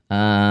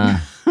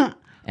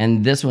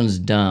 And this one's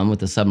dumb with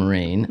the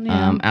submarine.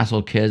 Yeah.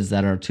 Asshole kids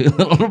that are too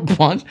little to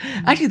punch.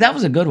 Actually, that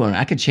was a good one.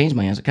 I could change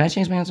my answer. Can I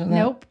change my answer to that?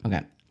 Nope. Okay.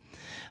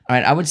 All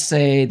right. I would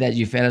say that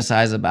you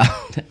fantasize about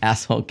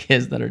asshole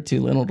kids that are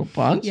too little to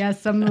punch. Yeah,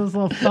 some of those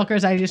little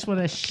fuckers. I just want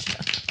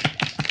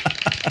to.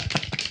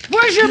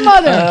 Where's your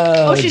mother?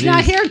 Oh, she's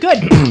not geez. here.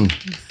 Good.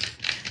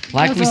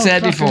 Like Those we little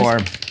said fuckers. before,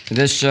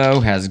 this show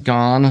has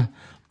gone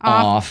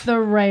Off the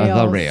rails.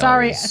 The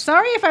rails.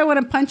 Sorry if I want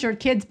to punch your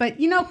kids, but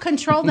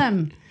control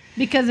them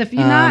because if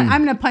you're not,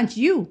 I'm gonna punch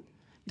you.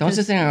 Don't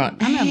sit there and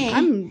go, hey,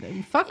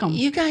 I'm fuck them.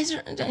 you guys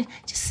are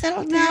just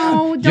settle down.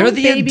 No, You're don't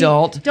the baby-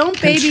 adult. don't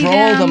baby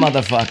Control the them.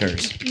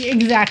 motherfuckers.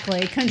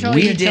 Exactly. Control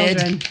We your did.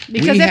 children. We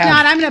Because if have-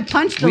 not, I'm going to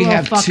punch the We little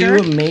have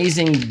fucker. 2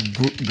 amazing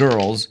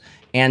girls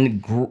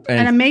and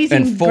amazing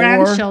and 4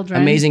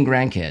 grandchildren. amazing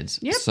grandkids.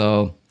 Yep.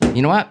 So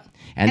you know what?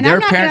 And I'm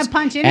not gonna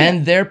punch any-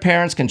 and their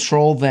parents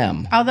control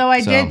them. Although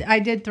I So,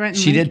 did threaten.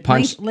 She did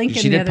punch Lincoln.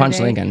 She the did other punch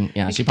day. Lincoln.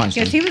 Yeah, she punched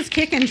him. Because he was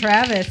kicking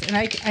Travis,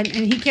 and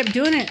he kept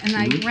doing it, and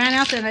I ran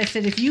out there and I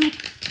said, if you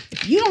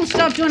don't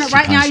stop doing it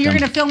right now, punched you're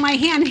him. gonna feel my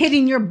hand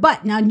hitting your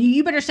butt. Now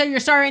you better say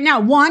you're sorry right now.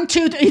 1,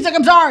 2, 3. He's like,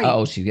 I'm sorry.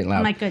 Oh, she's getting loud.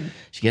 I'm like, good.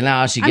 She's getting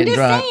loud. She's I'm getting just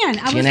drunk. saying,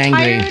 I She's was getting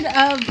angry.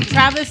 tired of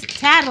Travis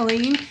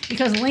tattling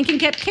because Lincoln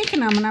kept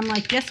kicking him, and I'm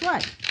like, guess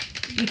what?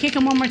 You kick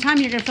him one more time,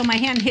 you're gonna feel my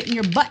hand hitting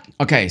your butt.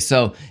 Okay,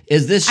 so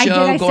is this I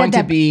show said going to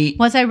that. be?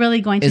 Was I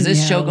really going to? Is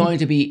this No. show going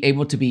to be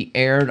able to be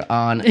aired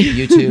on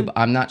YouTube?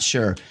 I'm not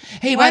sure.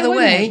 Hey, Why by the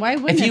wouldn't way, it? Why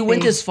wouldn't if you it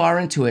went be? this far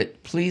into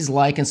it, please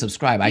like and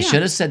subscribe. I Yeah.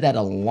 should have said that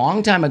a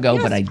long time ago,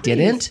 but Yes, I please.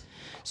 didn't.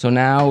 So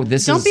now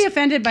this Don't is. be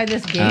offended by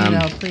this game,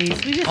 though, please.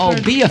 We just Oh,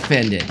 were- be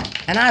offended,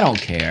 and I don't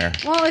care.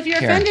 well, if you're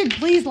Here. offended,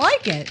 please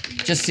like it.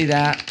 Just see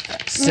that,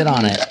 sit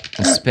on it,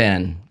 and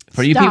spin.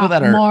 For you Stop, people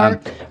that are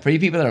Mark. for you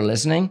people that are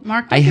listening,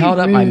 Mark, I don't be held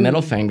up my rude.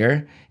 middle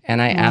finger and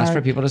I asked for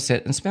Mark. people to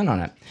sit and spin on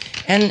it.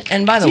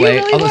 And by the Do you way,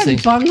 really all those want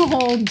things.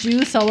 bunghole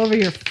juice all over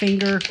your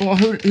finger? Well,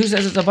 who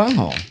says it's a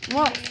bunghole?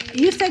 Well,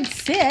 you said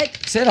sit.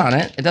 Sit on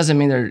it. It doesn't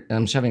mean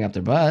I'm shoving up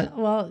their butt.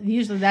 Well,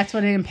 usually that's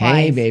what it implies.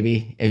 Hey,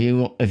 baby,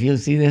 if you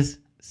see this,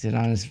 sit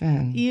on his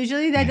fan.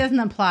 Usually that doesn't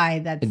apply.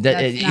 That's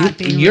You- not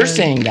being you're rude.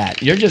 saying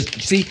that. You're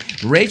just see.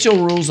 Rachel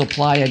rules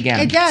apply again.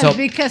 It does So,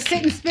 because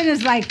sit and spin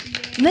is like,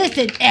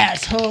 listen,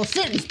 asshole,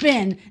 sit and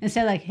spin,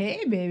 instead of like, hey,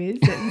 baby,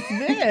 sit and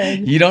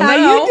spin. you don't How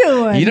know. you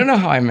doing? You don't know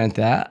how I meant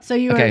that. So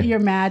you're Okay. you're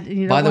mad and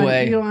you By don't the want,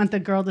 way- you don't want the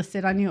girl to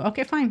sit on you.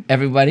 Okay, fine.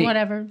 Everybody,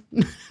 Whatever.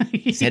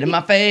 sit in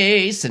my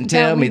face and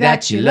tell me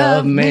that you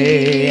love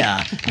me.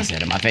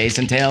 Sit in my face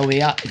and tell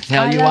you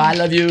I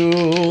love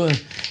you.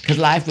 Cause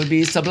life would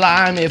be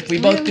sublime if we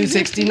both do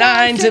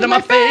 69. Sit in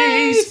my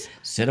face.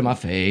 Sit in my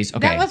face.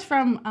 Okay. That was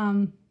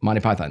from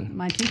Monty Python.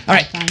 my teacher. All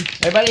right,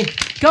 everybody,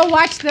 Go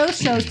watch those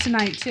shows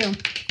tonight too.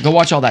 go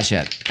watch all that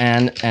shit,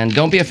 and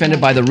don't be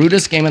offended by the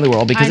rudest game in the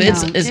world because I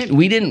know. it's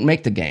we didn't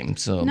make the game.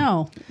 So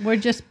No, we're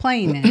just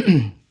playing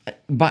it.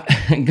 But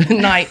good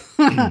night.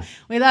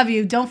 We love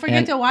you. Don't forget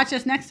And- to watch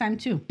us next time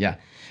too. Yeah.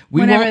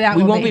 Whenever that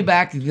we will won't be. be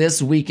back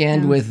this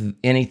weekend No. with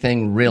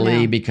anything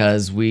really No.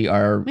 because we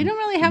are We don't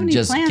really have any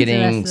just plans the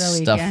getting rest of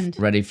the stuff weekend.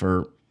 ready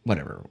for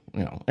whatever.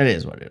 It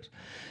is what it is.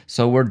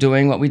 So we're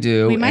doing what we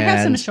do. We might have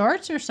some and-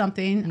 shorts or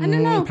something. I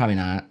don't know. Probably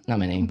not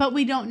many. But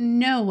we don't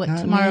know what Not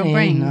tomorrow many,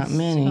 brings. Not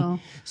many. so-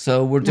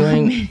 So we're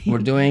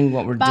doing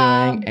what we're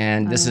Bob, doing,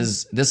 and this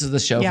is the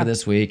show Yeah. for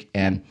this week.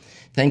 And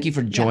thank you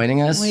for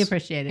joining us. we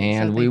appreciate it, so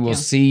And we thank will you.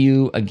 see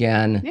you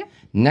again Yeah.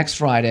 next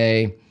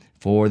Friday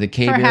for the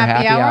K For Beer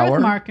happy hour Hour.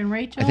 with Mark and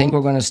Rachel. I think we're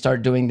going to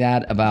start doing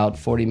that about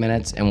 40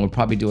 minutes, and we'll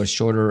probably do a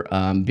shorter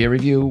beer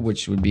review,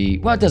 which would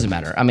be it doesn't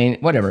matter. I mean,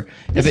 whatever.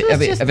 This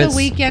was just the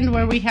weekend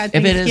where we had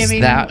if it Thanksgiving.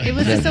 is that, it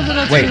was then- just a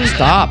little wait, too.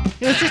 stop.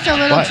 It was just a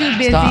little What? too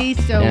busy,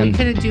 Stop. so we And-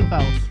 couldn't do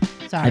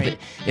both. Sorry.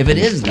 If it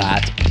is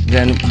that,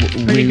 then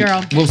Pretty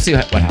girl. we'll see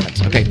what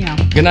happens. Okay. Yeah.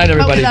 Good night, But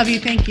everybody. we love you.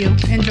 Thank you.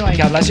 Enjoy.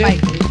 God bless you. Bye.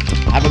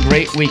 Have a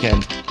great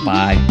weekend.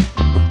 Bye.